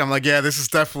English. I'm like, yeah, this is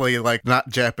definitely like not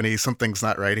Japanese. Something's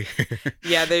not right here.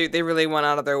 Yeah, they really went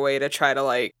out of their way to try to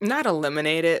like not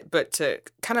eliminate it, but to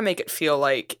kind of make it feel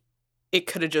like it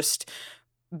could have just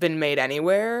been made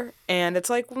anywhere. And it's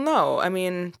like, well, no. I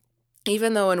mean,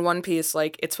 even though in One Piece,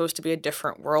 like it's supposed to be a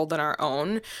different world than our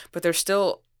own, but there's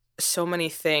still so many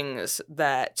things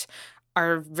that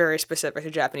are very specific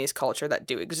to Japanese culture that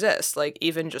do exist. Like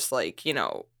even just like,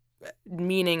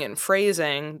 meaning and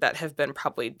phrasing that have been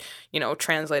probably,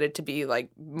 translated to be like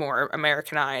more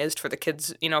Americanized for the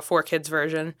kids, for kids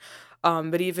version.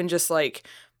 But even just like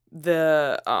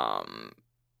there's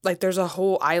a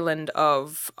whole island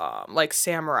of like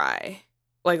samurai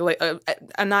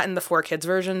not in the four kids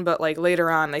version, but like later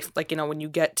on they like when you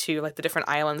get to like the different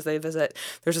islands they visit,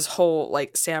 there's this whole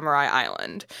like samurai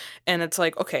island, and it's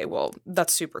like, okay, well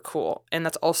that's super cool, and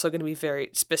that's also going to be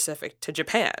very specific to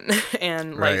Japan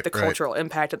and like Right, the right. cultural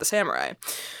impact of the samurai.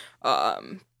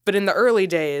 But in the early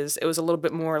days it was a little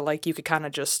bit more like you could kind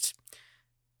of just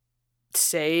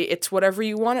say it's whatever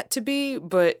you want it to be,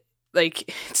 but like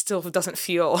it still doesn't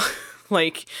feel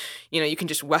like you can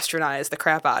just westernize the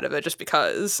crap out of it just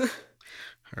because.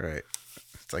 All right.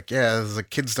 It's like, yeah, the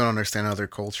kids don't understand other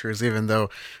cultures, even though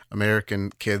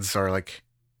American kids are like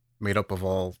made up of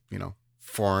all,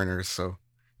 foreigners. So,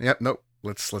 yep, nope.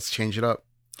 Let's change it up.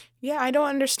 Yeah, I don't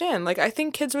understand. Like I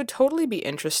think kids would totally be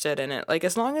interested in it, like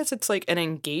as long as it's like an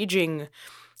engaging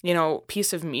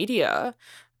piece of media.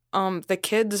 The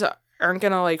kids aren't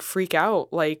gonna like freak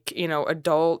out like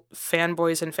adult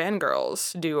fanboys and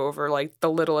fangirls do over like the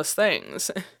littlest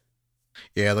things.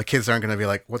 Yeah, the kids aren't gonna be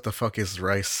like, what the fuck is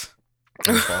rice?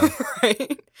 In the fall.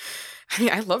 Right. I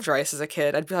mean, I loved rice as a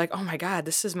kid. I'd be like, oh my god,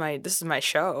 this is my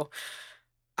show.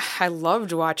 I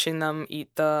loved watching them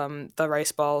eat the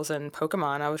rice balls and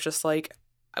Pokemon. I was just like,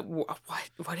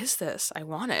 what is this? I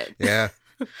want it. Yeah,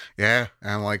 yeah.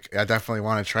 And I'm like, I definitely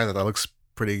want to try that. That looks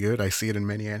pretty good. I see it in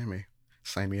many anime.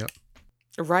 Sign me up.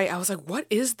 Right. I was like, what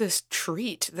is this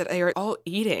treat that they are all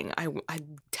eating? I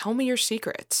tell me your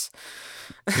secrets.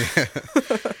 Yeah.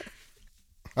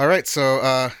 All right,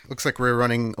 so looks like we're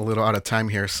running a little out of time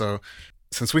here. So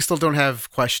since we still don't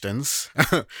have questions,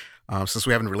 since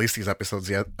we haven't released these episodes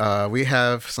yet, we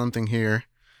have something here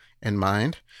in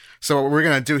mind. So what we're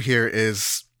gonna do here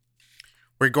is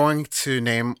we're going to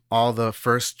name all the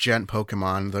first gen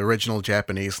Pokemon, the original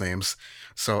Japanese names.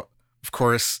 So of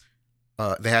course,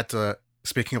 they had to.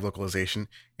 Speaking of localization,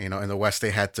 in the West they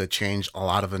had to change a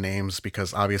lot of the names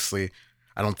because obviously,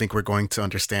 I don't think we're going to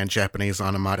understand Japanese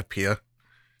onomatopoeia.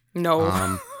 No.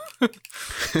 Um,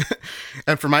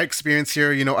 and from my experience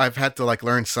here, I've had to like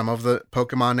learn some of the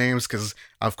Pokemon names because,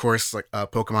 of course, like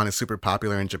Pokemon is super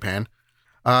popular in Japan.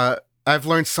 I've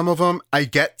learned some of them. I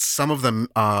get some of them,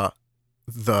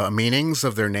 the meanings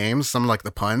of their names, some like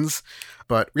the puns.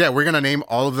 But yeah, we're gonna name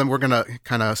all of them. We're gonna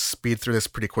kind of speed through this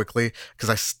pretty quickly because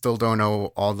I still don't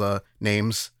know all the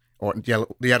names or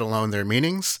yet alone their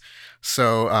meanings.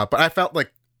 So, but I felt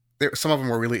like some of them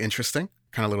were really interesting.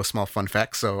 Kind of little small fun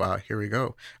facts. So here we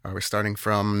go. We're starting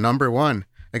from number 1.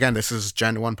 Again, this is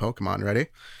Gen 1 Pokemon. Ready?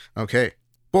 Okay.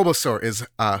 Bulbasaur is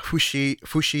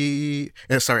Fushi.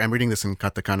 Sorry, I'm reading this in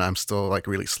katakana. I'm still like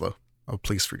really slow. Oh,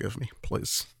 please forgive me.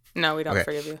 Please. No, we don't Okay.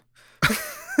 forgive you.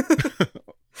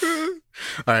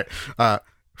 All right.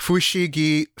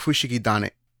 Fushigi Dane.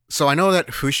 So I know that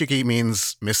Fushigi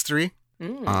means mystery.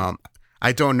 Mm.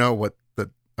 I don't know what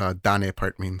the dane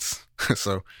part means.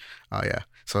 So, yeah.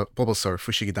 So, Bulbasaur,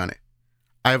 Fushigi dane.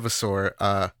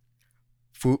 Ivysaur,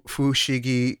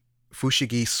 Fushigi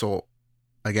so.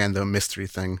 Again, the mystery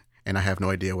thing, and I have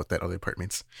no idea what that other part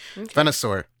means. Okay.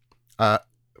 Venusaur, uh,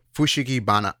 Fushigi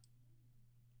bana.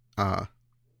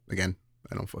 Again,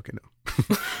 I don't fucking know.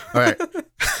 All right.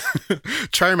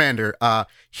 Charmander,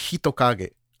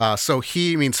 Hitokage. So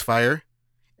he means fire,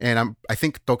 and I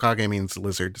think Tokage means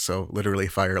lizard. So literally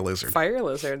fire lizard. Fire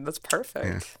lizard. That's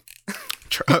perfect. Yeah.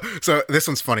 So this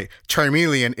one's funny.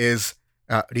 Charmeleon is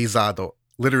Rizado,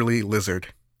 literally lizard.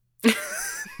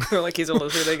 Or like he's a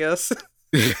lizard, I guess.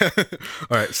 Yeah.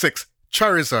 All right. 6.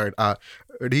 Charizard,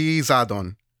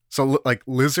 Rizadon. So like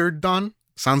lizard don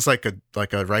sounds like a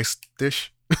rice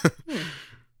dish. All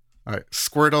right.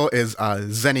 Squirtle is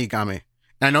Zenigame.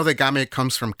 And I know that game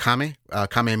comes from kame.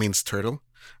 Kame means turtle.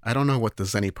 I don't know what the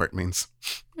zeni part means.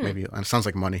 Maybe it sounds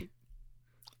like money.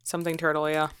 Something turtle,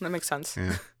 yeah. That makes sense.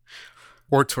 Yeah.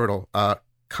 Or turtle.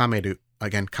 Kameru.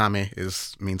 Again, kame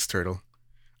means turtle.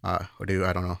 I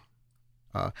don't know.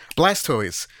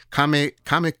 Blastoise.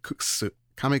 Comics.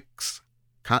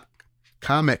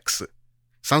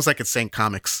 Sounds like it's saying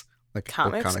comics. Like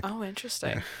Comics? comic. Oh, interesting.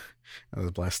 Yeah. That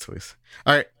was Blastoise.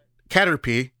 All right.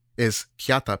 Caterpie is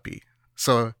Kyatapi.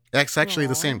 So that's actually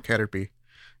the same, Caterpie.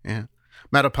 Yeah.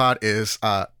 Metapod is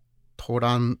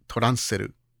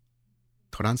Toranseru.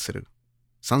 Toranseru.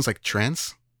 Sounds like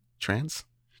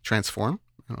transform.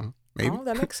 I don't know, maybe. Oh,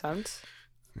 that makes sense.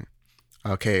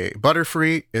 Okay,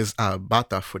 Butterfree is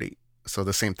Batafree. So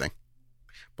the same thing.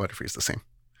 Butterfree is the same.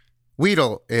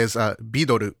 Weedle is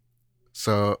Bidoru.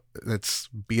 So that's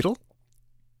beetle.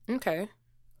 Okay.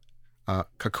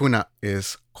 Kakuna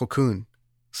is cocoon.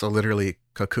 So literally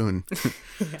cocoon.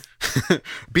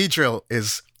 Beedrill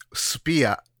is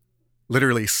Spia.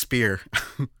 Literally spear.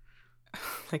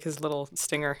 Like his little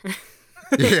stinger.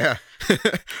 Yeah.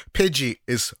 Pidgey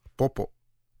is Popo.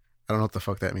 I don't know what the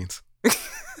fuck that means.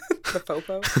 The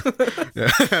Popo?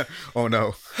 Yeah. Oh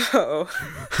no. Oh.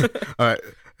 All right.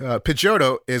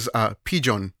 Pidgeotto is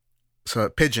pigeon. So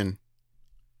pigeon.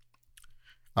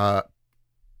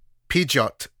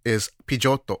 Pidgeot is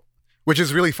Pidgeotto, which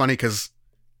is really funny because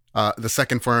the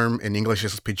second form in English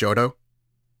is Pidgeotto.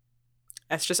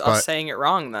 That's just us saying it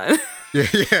wrong then. Yeah.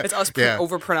 It's us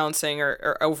overpronouncing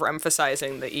or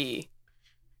overemphasizing the E.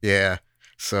 Yeah.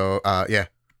 So, yeah.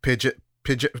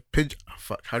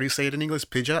 Fuck. How do you say it in English?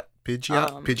 Pidgeot?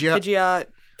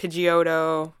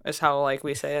 Pidgeotto is how like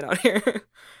we say it out here.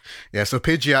 Yeah, so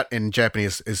Pidgeot in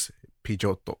Japanese is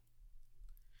Pidgeotto.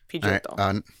 Pidgeotto.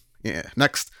 Right, yeah.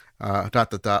 Next,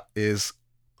 Ratata is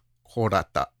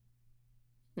Horata.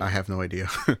 I have no idea.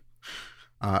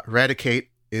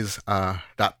 Eradicate is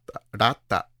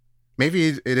Rata. Maybe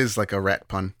it is like a rat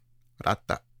pun.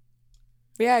 Rata.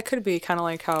 Yeah, it could be kind of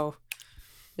like how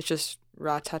it's just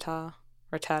ratata.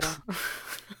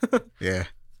 Yeah.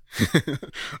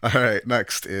 All right,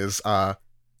 next is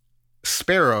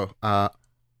Sparrow.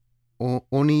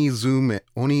 Onizume.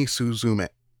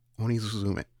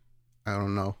 I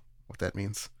don't know what that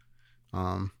means.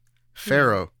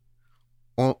 Pharaoh.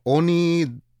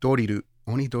 Onidoriru.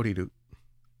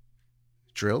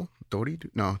 Drill? Doriru?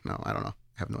 No, I don't know.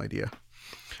 I have no idea.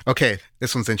 Okay,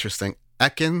 this one's interesting.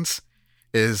 Ekans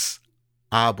is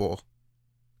Abo.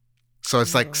 So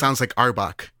it's like, sounds like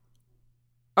Arbok.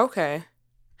 Okay.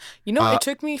 You know, it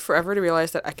took me forever to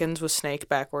realize that Ekans was snake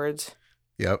backwards.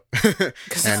 Yep.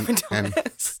 and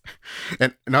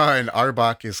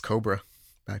Arbok is cobra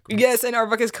backwards. Yes, and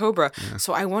Arbok is cobra. Yeah.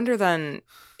 So I wonder then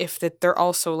if that they're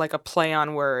also like a play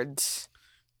on words.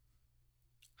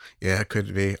 Yeah, it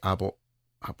could be Abo.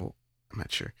 I'm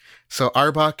not sure. So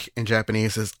Arbok in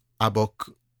Japanese is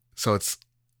Aboku. So it's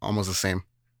almost the same,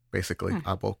 basically.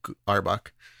 Aboku, Arbok.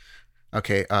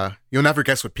 Okay, you'll never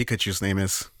guess what Pikachu's name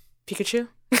is. Pikachu?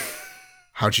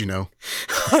 How'd you know?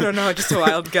 I don't know, just a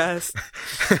wild guess.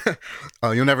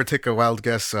 You'll never take a wild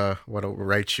guess what a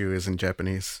Raichu is in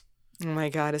Japanese. Oh my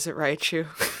god, is it Raichu?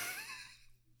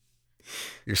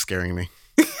 You're scaring me.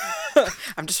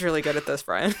 I'm just really good at this,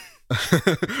 Brian.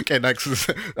 Okay, next is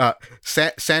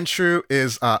Sandshrew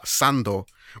is Sando,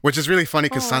 which is really funny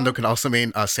because Sando can also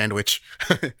mean sandwich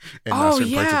in certain parts of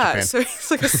Japan. So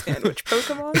he's like a sandwich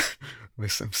Pokemon?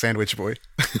 Sandwich boy.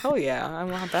 Oh yeah, I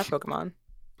want that Pokemon.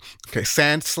 Okay,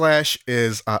 Sandslash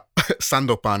is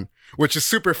Sandopan, which is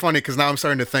super funny because now I'm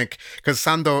starting to think, because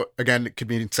Sando, again, could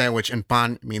mean sandwich and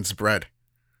pan means bread.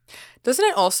 Doesn't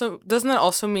that also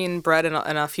mean bread in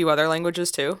a few other languages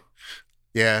too?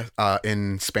 Yeah,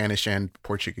 in Spanish and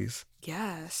Portuguese.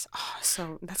 Yes. Oh,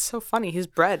 so that's so funny. He's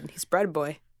bread. He's bread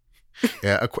boy.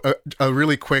 Yeah, a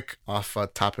really quick off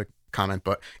topic comment,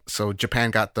 but so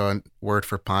Japan got the word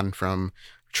for pan from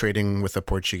trading with the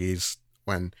Portuguese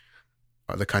when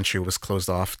the country was closed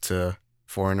off to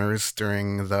foreigners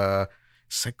during the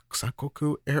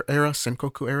Senkoku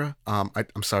era.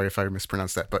 I'm sorry if I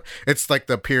mispronounced that, but it's like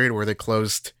the period where they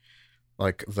closed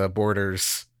like the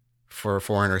borders for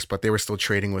foreigners, but they were still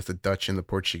trading with the Dutch and the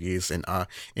Portuguese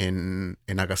in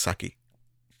Nagasaki.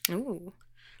 Ooh,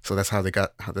 So that's how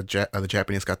the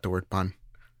Japanese got the word pan.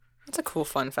 that's a cool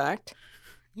fun fact.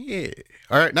 Yeah.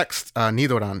 All right. Next,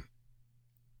 Nidoran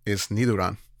is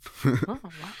Nidoran. Oh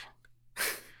wow,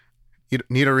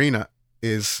 Nidorina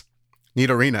is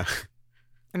Nidorina.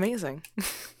 amazing.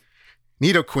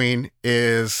 Nidoqueen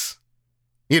is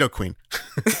Nidoqueen.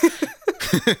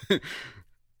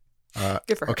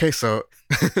 Good for her. Okay, so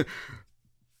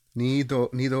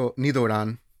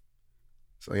Nidoran.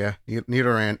 So yeah,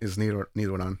 Nidoran is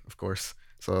Nidoran, of course.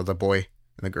 So the boy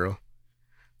and the girl.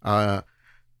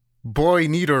 Boy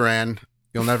Nidoran,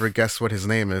 you'll never guess what his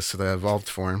name is, the evolved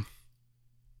form.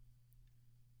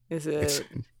 Is It's it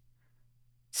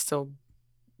still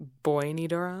Boy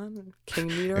Nidoran? King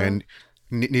Nidoran? and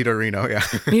Nidorino, yeah.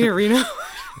 Nidorino?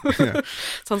 Yeah.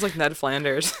 Sounds like Ned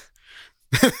Flanders.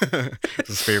 It's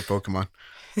his favorite Pokemon.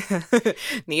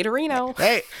 Nidorino.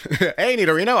 Hey, hey,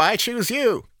 Nidorino, I choose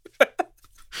you.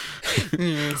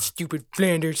 Stupid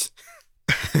Flanders.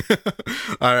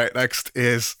 All right, next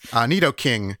is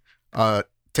Nidoking.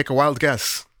 Take a wild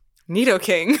guess.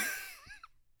 Nidoking.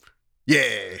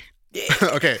 Yeah. Yeah.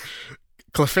 Okay.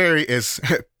 Clefairy is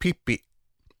Pee-Pee.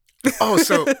 Oh,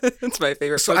 so That's my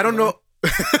favorite so I don't Pokemon.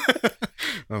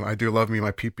 know. I do love me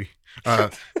my Pee-Pee.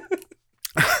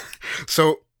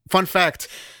 So fun fact,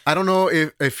 I don't know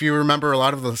if you remember a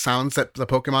lot of the sounds that the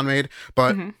Pokemon made,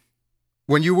 but Mhm.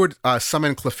 when you would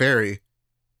summon Clefairy,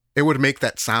 it would make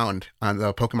that sound on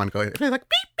the Pokemon go. It'd be like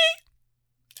beep beep.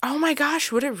 Oh my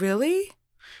gosh, would it really?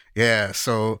 Yeah,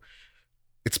 so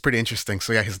it's pretty interesting.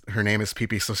 So yeah, her name is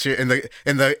Pee-Pee. So she in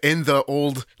the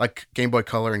old like Game Boy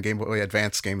Color and Game Boy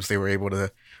Advance games, they were able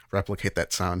to replicate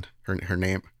that sound. Her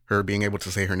name, her being able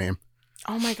to say her name.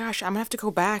 Oh my gosh, I'm gonna have to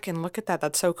go back and look at that.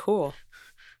 That's so cool.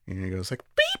 And it goes like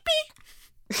beep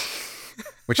beep,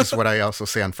 which is what I also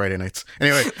say on Friday nights.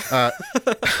 Anyway,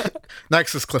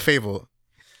 next is Clefable.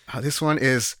 This one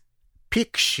is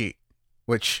Pixie,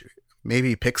 which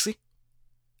maybe Pixie.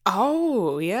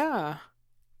 Oh, yeah.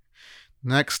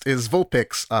 Next is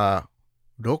Vulpix.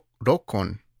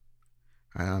 Rokon.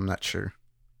 I'm not sure.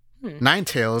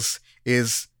 Ninetales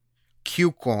is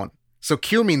Qcon. So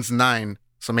Q means 9.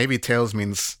 So maybe Tails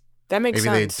means That makes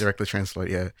maybe sense. they directly translate.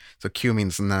 Yeah. So Q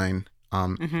means 9.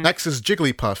 Mhm. Next is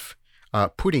Jigglypuff.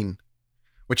 Pudding,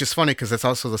 which is funny because that's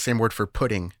also the same word for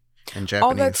pudding in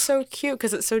Japanese. Oh, that's so cute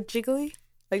because it's so jiggly,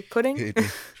 like pudding. Could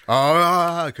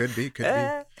be.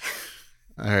 Eh.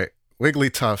 All right.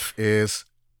 Wigglytuff is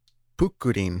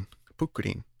Pukurin.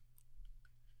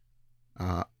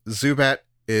 Zubat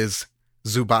is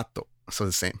Zubato. So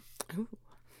the same. Ooh.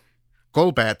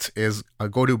 Golbat is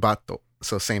Gorubato.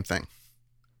 So same thing.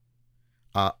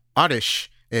 Oddish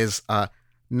is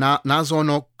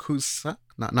Nazonokusa.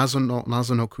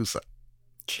 Nazonokusa.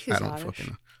 Jeez, I don't Oddish. fucking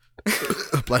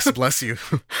know. bless you.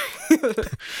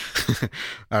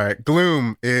 All right.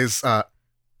 Gloom is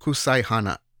Kusai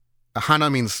Hana. Hana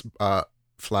means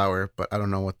flower, but I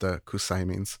don't know what the Kusai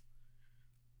means.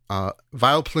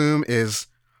 Vileplume is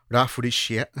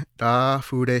Rafuresia.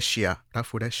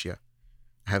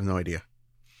 I have no idea.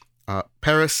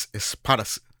 Paris is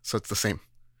Paras, so it's the same.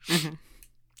 Mhm.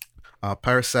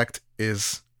 Parasect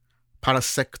is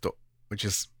Parasecto, which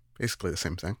is basically the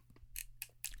same thing.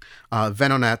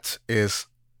 Venonat is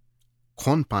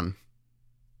Konpan.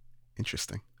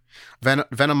 Interesting.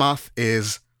 Venomoth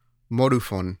is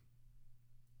Morufon.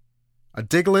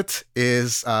 Diglett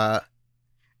is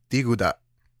Diguda.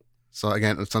 So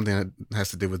again, it's something that has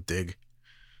to do with dig.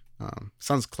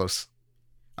 Sounds close.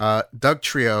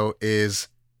 Dugtrio is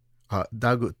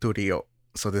Daguturio.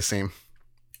 So the same.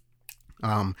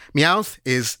 Meowth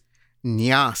is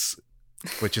Nyas,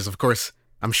 which is, of course,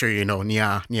 I'm sure you know,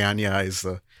 Nya is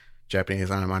the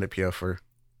Japanese onomatopoeia for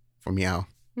meow.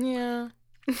 Yeah.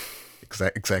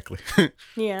 Exactly.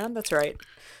 Yeah, that's right.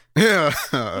 Yeah.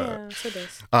 Yeah, so it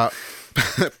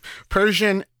is.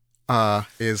 Persian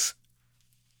is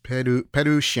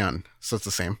Perusian, so it's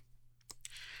the same.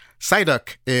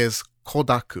 Psyduck is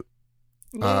Kodaku.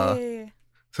 Yay.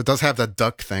 So it does have that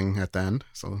duck thing at the end.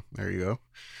 So there you go.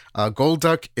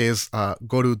 Golduck is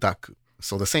Gorudaku.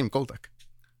 So the same Golduck.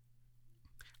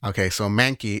 Okay, so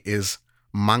Mankey is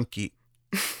Monkey.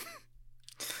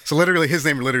 So literally, his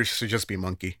name literally should just be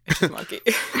Monkey. It's just monkey.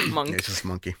 Monk. Yeah, it's just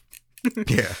Monkey.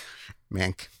 Yeah,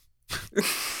 Mank.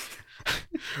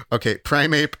 Okay,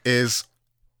 Primeape is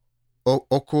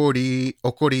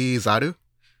Okorizaru,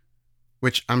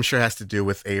 which I'm sure has to do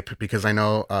with ape because I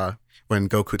know when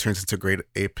Goku turns into Great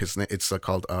Ape, it's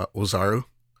called Ozaru.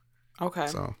 Okay.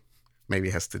 So maybe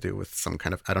it has to do with some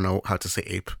kind of, I don't know how to say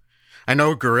ape. I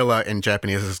know gorilla in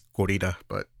Japanese is gorilla,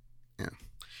 but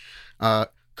yeah.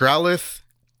 Growlithe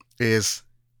is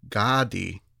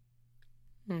Gadi.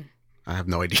 Hmm. I have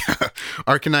no idea.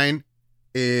 Arcanine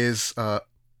is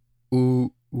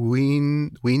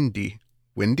Windy.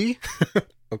 Windy?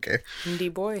 Okay.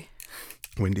 Indie boy.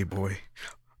 Windy boy.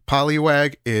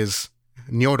 Poliwag is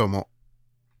Nyoromo.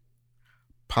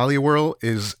 Poliwhirl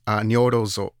is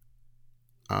Nyorozo.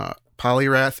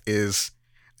 Poliwrath is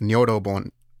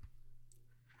Nyorobon.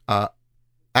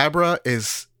 Abra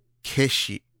is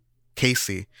Casey,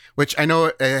 which I know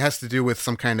it has to do with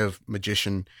some kind of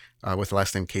magician with the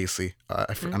last name Casey.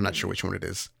 I'm not sure which one it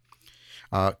is.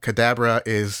 Kadabra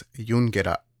is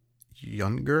Yungera.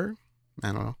 Younger?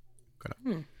 I don't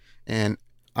know. And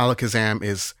Alakazam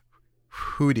is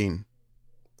Houdin.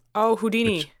 Oh,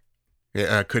 Houdini. Which,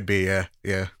 yeah, could be,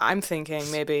 yeah. I'm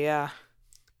thinking maybe, yeah.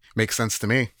 Makes sense to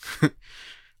me.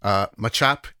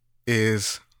 Machop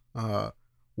is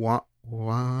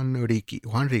Wanriki.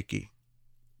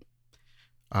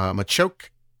 Machoke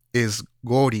is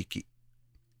Goriki.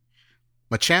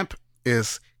 Machamp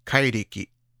is Kairiki.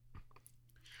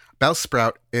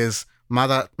 Bellsprout is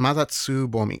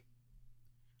Madatsubomi.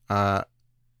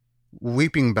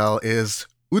 Weeping Bell is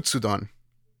Utsudon,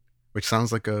 which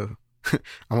sounds like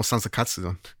almost sounds like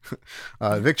Katsudon.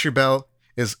 Victory Bell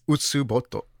is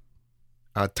Utsuboto.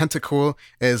 Tentacool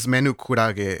is Menu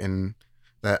Kurage, and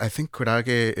I think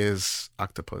Kurage is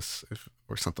octopus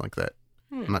or something like that.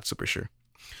 I'm not super sure.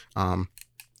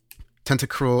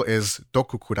 Tentacruel is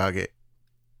Doku Kurage.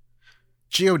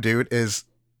 Geodude is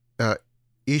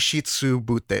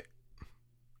Ishitsubute.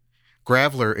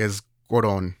 Graveler is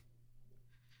Goron.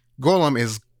 Golem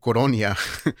is Goronia.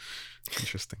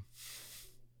 Interesting.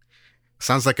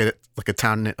 Sounds like a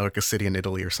town, like a city in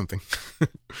Italy or something.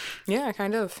 Yeah,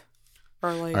 kind of.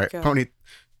 Or like all right, Pony.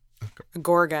 a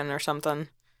Gorgon or something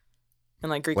in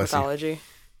like Greek mythology.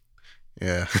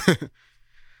 Yeah.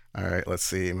 All right, let's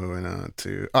see. Moving on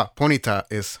to Ponyta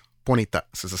is Ponyta.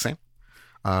 So it's the same.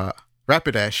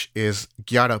 Rapidash is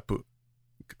Gyarapu.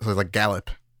 So it's like Gallop.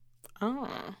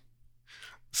 Oh.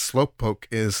 Slowpoke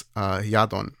is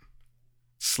Yadon.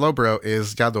 Slowbro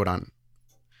is Yadoran.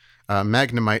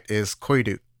 Magnemite is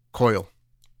Coil.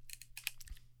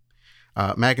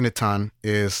 Magneton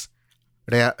is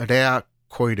Rea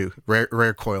Koidu,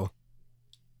 rare coil.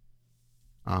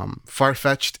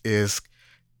 Farfetch'd is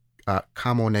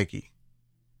Kamonegi.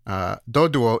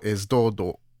 Doduo is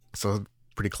Dodo, so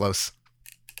pretty close.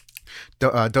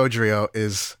 Dodrio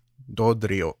is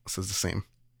Dodrio, so it's the same.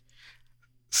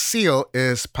 Seal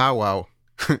is Powwow.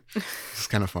 It's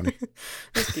kind of funny.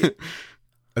 That's cute.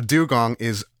 A Dugong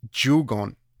is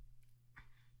Jugon.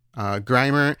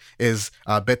 Grimer is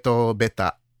Beto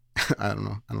Beta. I don't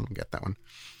know. I don't get that one.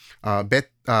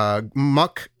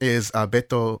 Muck is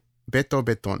Beto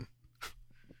Beton.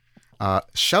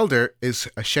 Shelder is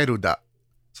Sheruda.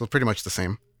 So pretty much the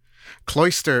same.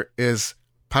 Cloister is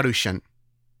Parushen.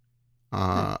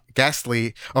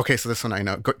 Ghastly. Okay, so this one I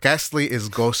know. Ghastly is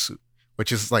Gosu,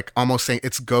 which is like almost saying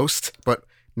it's ghost, but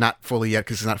not fully yet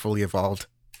because he's not fully evolved.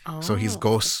 Oh. So he's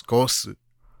Gosu.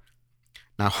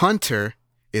 Now Hunter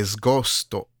is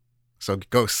Ghosto. So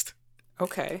ghost.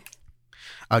 Okay.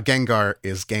 Gengar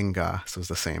is Gengar, so it's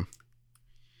the same.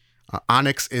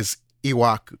 Onyx is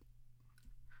Iwaku.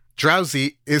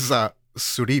 Drowsy is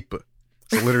Suripa.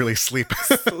 So literally sleep.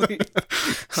 Sleep.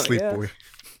 Sleep yeah. boy.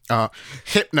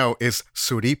 Hypno is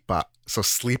Suripa, so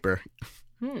sleeper.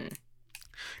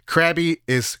 Krabby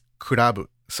is Kurabu,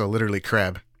 so literally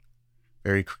crab.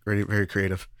 Very, very, very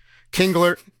creative.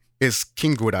 Kingler is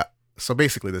Kingura, so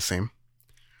basically the same.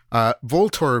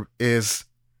 Voltorb is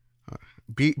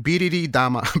Bididi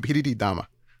Dama. Bididi Dama.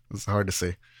 It's hard to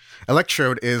say.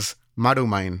 Electrode is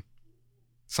Marumine.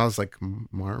 Sounds like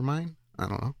Marumine? I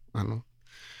don't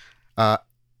know.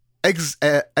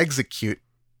 Execute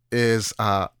is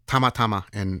Tama,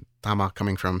 and Tama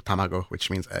coming from Tamago, which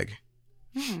means egg.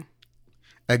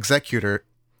 Executor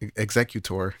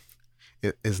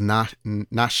is not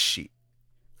Nashi.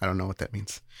 I don't know what that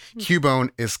means. Cubone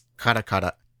is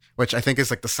Karakara, which I think is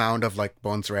like the sound of like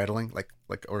bones rattling, like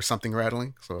or something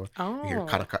rattling. So you hear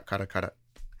kara.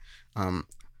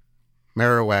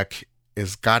 Marowak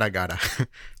is Gara.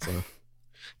 So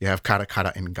you have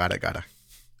kara and Gara.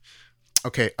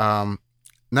 Okay,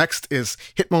 next is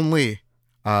Hitmonlee,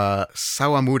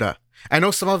 Sawamura. I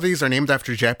know some of these are named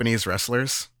after Japanese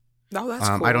wrestlers. Oh, that's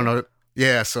cool. I don't know.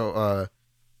 Yeah, so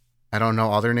I don't know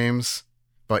all their names,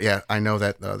 but yeah, I know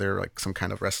that they're like some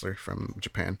kind of wrestler from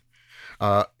Japan.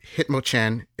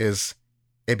 Hitmo-chan is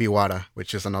Ebiwara,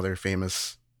 which is another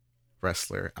famous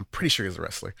wrestler. I'm pretty sure he's a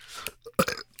wrestler.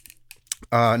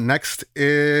 Next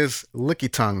is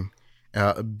Licky Tongue,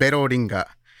 Bero Ringa.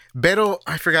 Bero,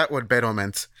 I forgot what Bero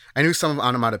meant. I knew some of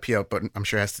onomatopoeia, but I'm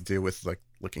sure it has to do with like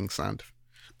licking sound.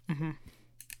 Hmm.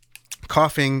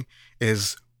 Coughing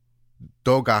is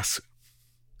Dogas,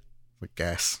 with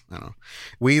gas. I don't know.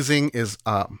 Wheezing is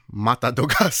Mata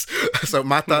Dogas. So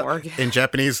Mata More in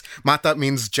Japanese, Mata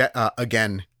means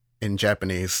again in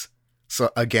Japanese.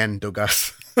 So again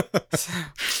Dogas.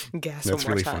 gas one That's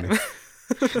more really funny. time.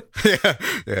 Yeah,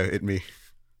 yeah, it me.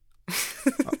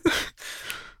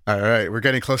 All right, we're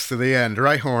getting close to the end.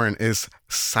 Right horn is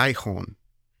Saihon.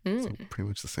 So Mm. pretty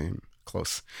much the same.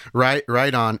 Close.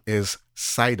 Right on is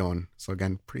Sidon. So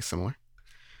again, pretty similar.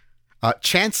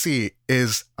 Chansey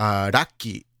is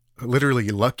Raki, literally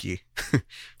lucky.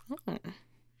 Mm.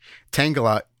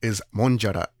 Tangela is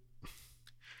Monjara.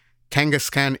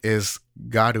 Kangaskhan is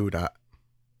Garuda.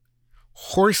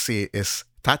 Horsey is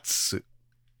Tatsu.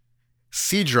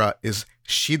 Sidra is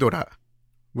Shidora.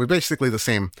 We're basically the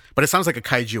same, but it sounds like a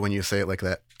kaiju when you say it like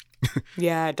that.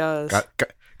 Yeah, it does.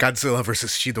 Godzilla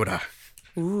versus Shidora.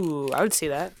 Ooh, I would see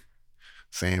that.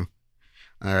 Same.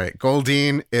 All right.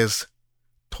 Goldeen is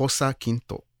Tosa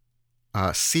Kinto.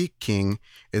 Sea King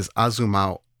is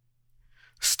Azumao.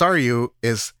 Staryu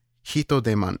is Hito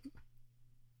Deman.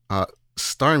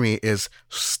 Starmie is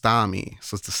Stami,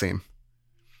 so it's the same.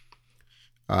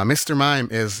 Mr. Mime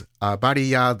is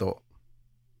Barriado.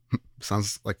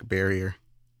 Sounds like a barrier.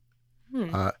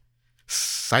 Hmm.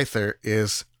 Scyther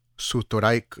is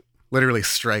Sutoraiku, literally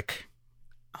strike.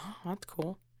 Oh, that's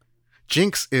cool.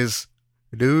 Jinx is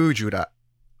Rujura.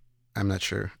 I'm not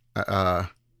sure.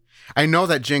 I know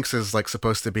that Jinx is like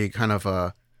supposed to be kind of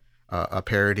a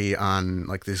parody on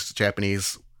like this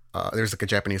Japanese. There's like a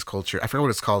Japanese culture. I forget what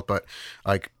it's called, but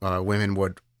like women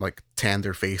would like tan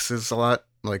their faces a lot,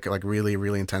 like really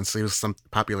really intensely. It was some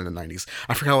popular in the '90s.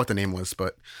 I forgot what the name was,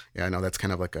 but yeah, I know that's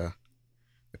kind of like a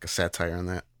satire on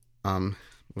that.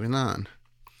 Moving on.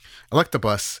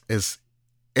 Electabuzz is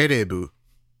Erebu.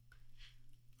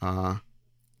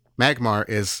 Magmar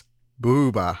is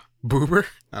Booba. Boober?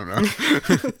 I don't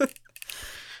know.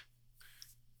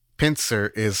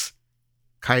 Pinsir is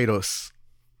Kairos.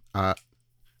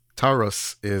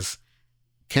 Tauros is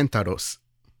Kentaros.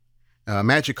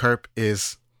 Magikarp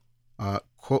is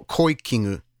Koi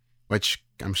Kingu, which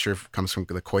I'm sure comes from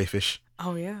the koi fish.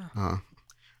 Oh yeah.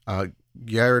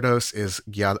 Gyarados is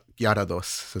Gyarados,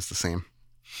 so it's the same.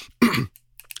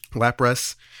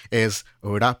 Lapras is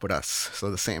Lapras, so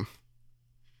the same.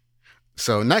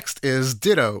 So next is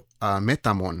Ditto,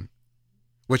 Metamon,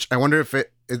 which I wonder if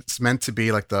it's meant to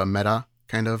be like the meta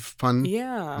kind of pun.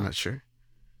 Yeah. I'm not sure.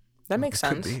 That makes It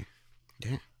could sense. be.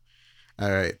 Yeah.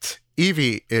 All right.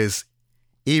 Eevee is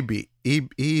Eevee.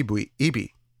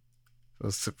 So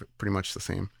it's pretty much the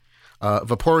same.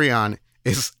 Vaporeon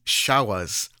is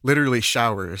Showers, literally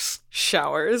showers.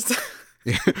 Showers.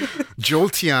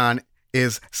 Jolteon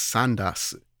is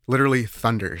Sandas, literally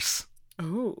thunders.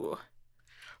 Ooh.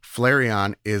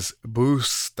 Flareon is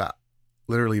Boosta,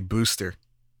 literally booster.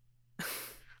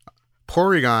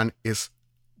 Porygon is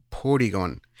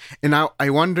Porygon. And now I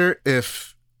wonder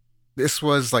if this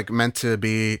was like meant to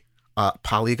be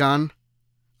polygon,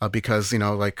 because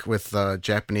like with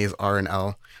Japanese R and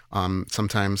L,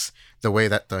 sometimes the way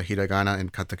that the hiragana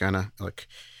and katakana like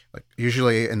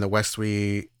usually in the West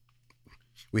we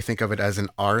think of it as an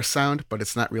R sound, but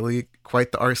it's not really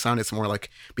quite the R sound. It's more like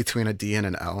between a D and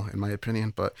an L, in my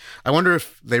opinion. But I wonder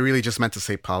if they really just meant to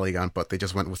say polygon, but they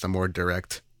just went with a more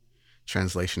direct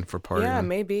translation for polygon. Yeah,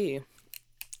 maybe.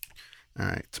 All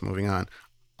right, moving on.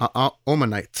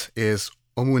 Omanite is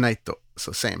Omunaito,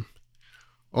 so same.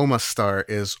 Omastar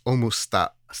is Omusta,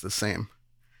 it's the same.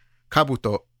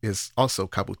 Kabuto is also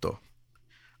Kabuto.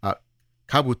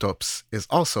 Kabutops is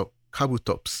also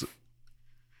Kabutops.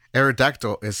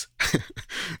 Aerodactyl is it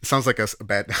sounds like a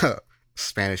bad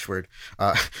Spanish word.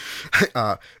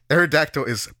 Aerodactyl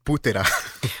is Putera.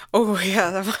 Oh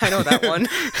yeah, I know that one.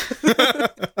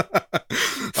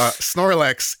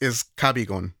 Snorlax is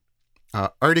Kabigon.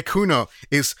 Articuno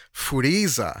is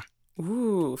Frieza.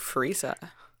 Ooh, Frieza.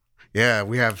 Yeah,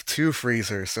 we have two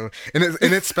Freezers. So and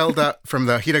it's spelled out from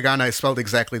the hiragana. It's spelled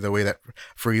exactly the way that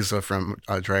Frieza from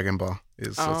Dragon Ball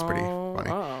is. So it's pretty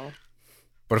funny. Oh.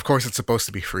 But of course, it's supposed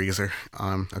to be Freezer.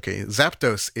 Okay,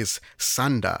 Zapdos is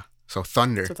Sanda, so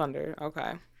thunder. So thunder.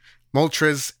 Okay.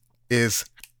 Moltres is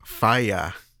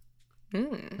Fire.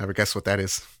 Hmm. Ever guess what that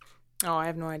is? Oh, I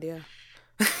have no idea.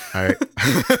 All right.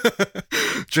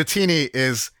 Dratini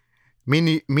is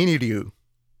Miniryu.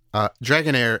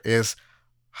 Dragonair is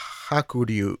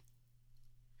Hakuryu.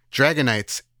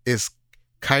 Dragonites is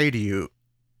Kairyu.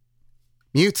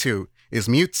 Mewtwo is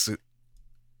Mewtwo.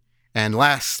 And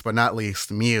last but not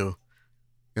least, Mew.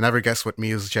 You'll never guess what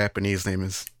Mew's Japanese name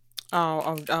is.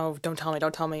 Oh, don't tell me,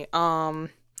 don't tell me.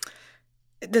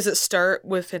 Does it start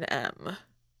with an M?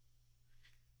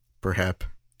 Perhaps.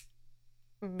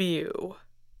 Mew.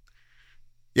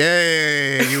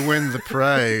 Yay! You win the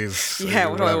prize. Yeah,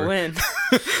 what do I win?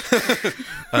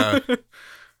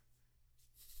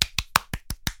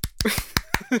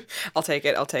 I'll take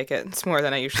it. I'll take it. It's more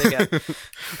than I usually get.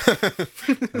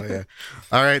 Oh yeah.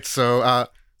 All right. So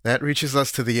that reaches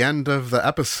us to the end of the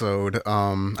episode.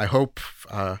 I hope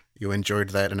you enjoyed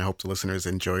that, and I hope the listeners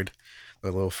enjoyed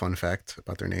the little fun fact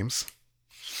about their names.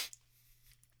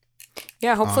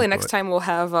 Yeah. Hopefully next time we'll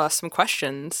have some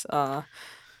questions.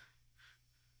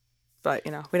 But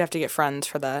we'd have to get friends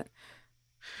for that.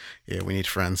 Yeah, we need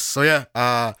friends. So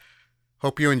yeah.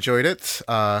 Hope you enjoyed it.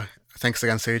 Thanks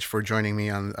again, Sage, for joining me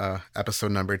on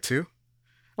episode number 2.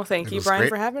 Well, thank you, Brian,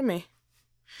 for having me.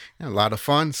 Yeah, a lot of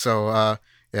fun. So,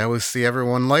 yeah, we'll see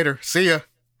everyone later. See ya.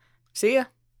 See ya.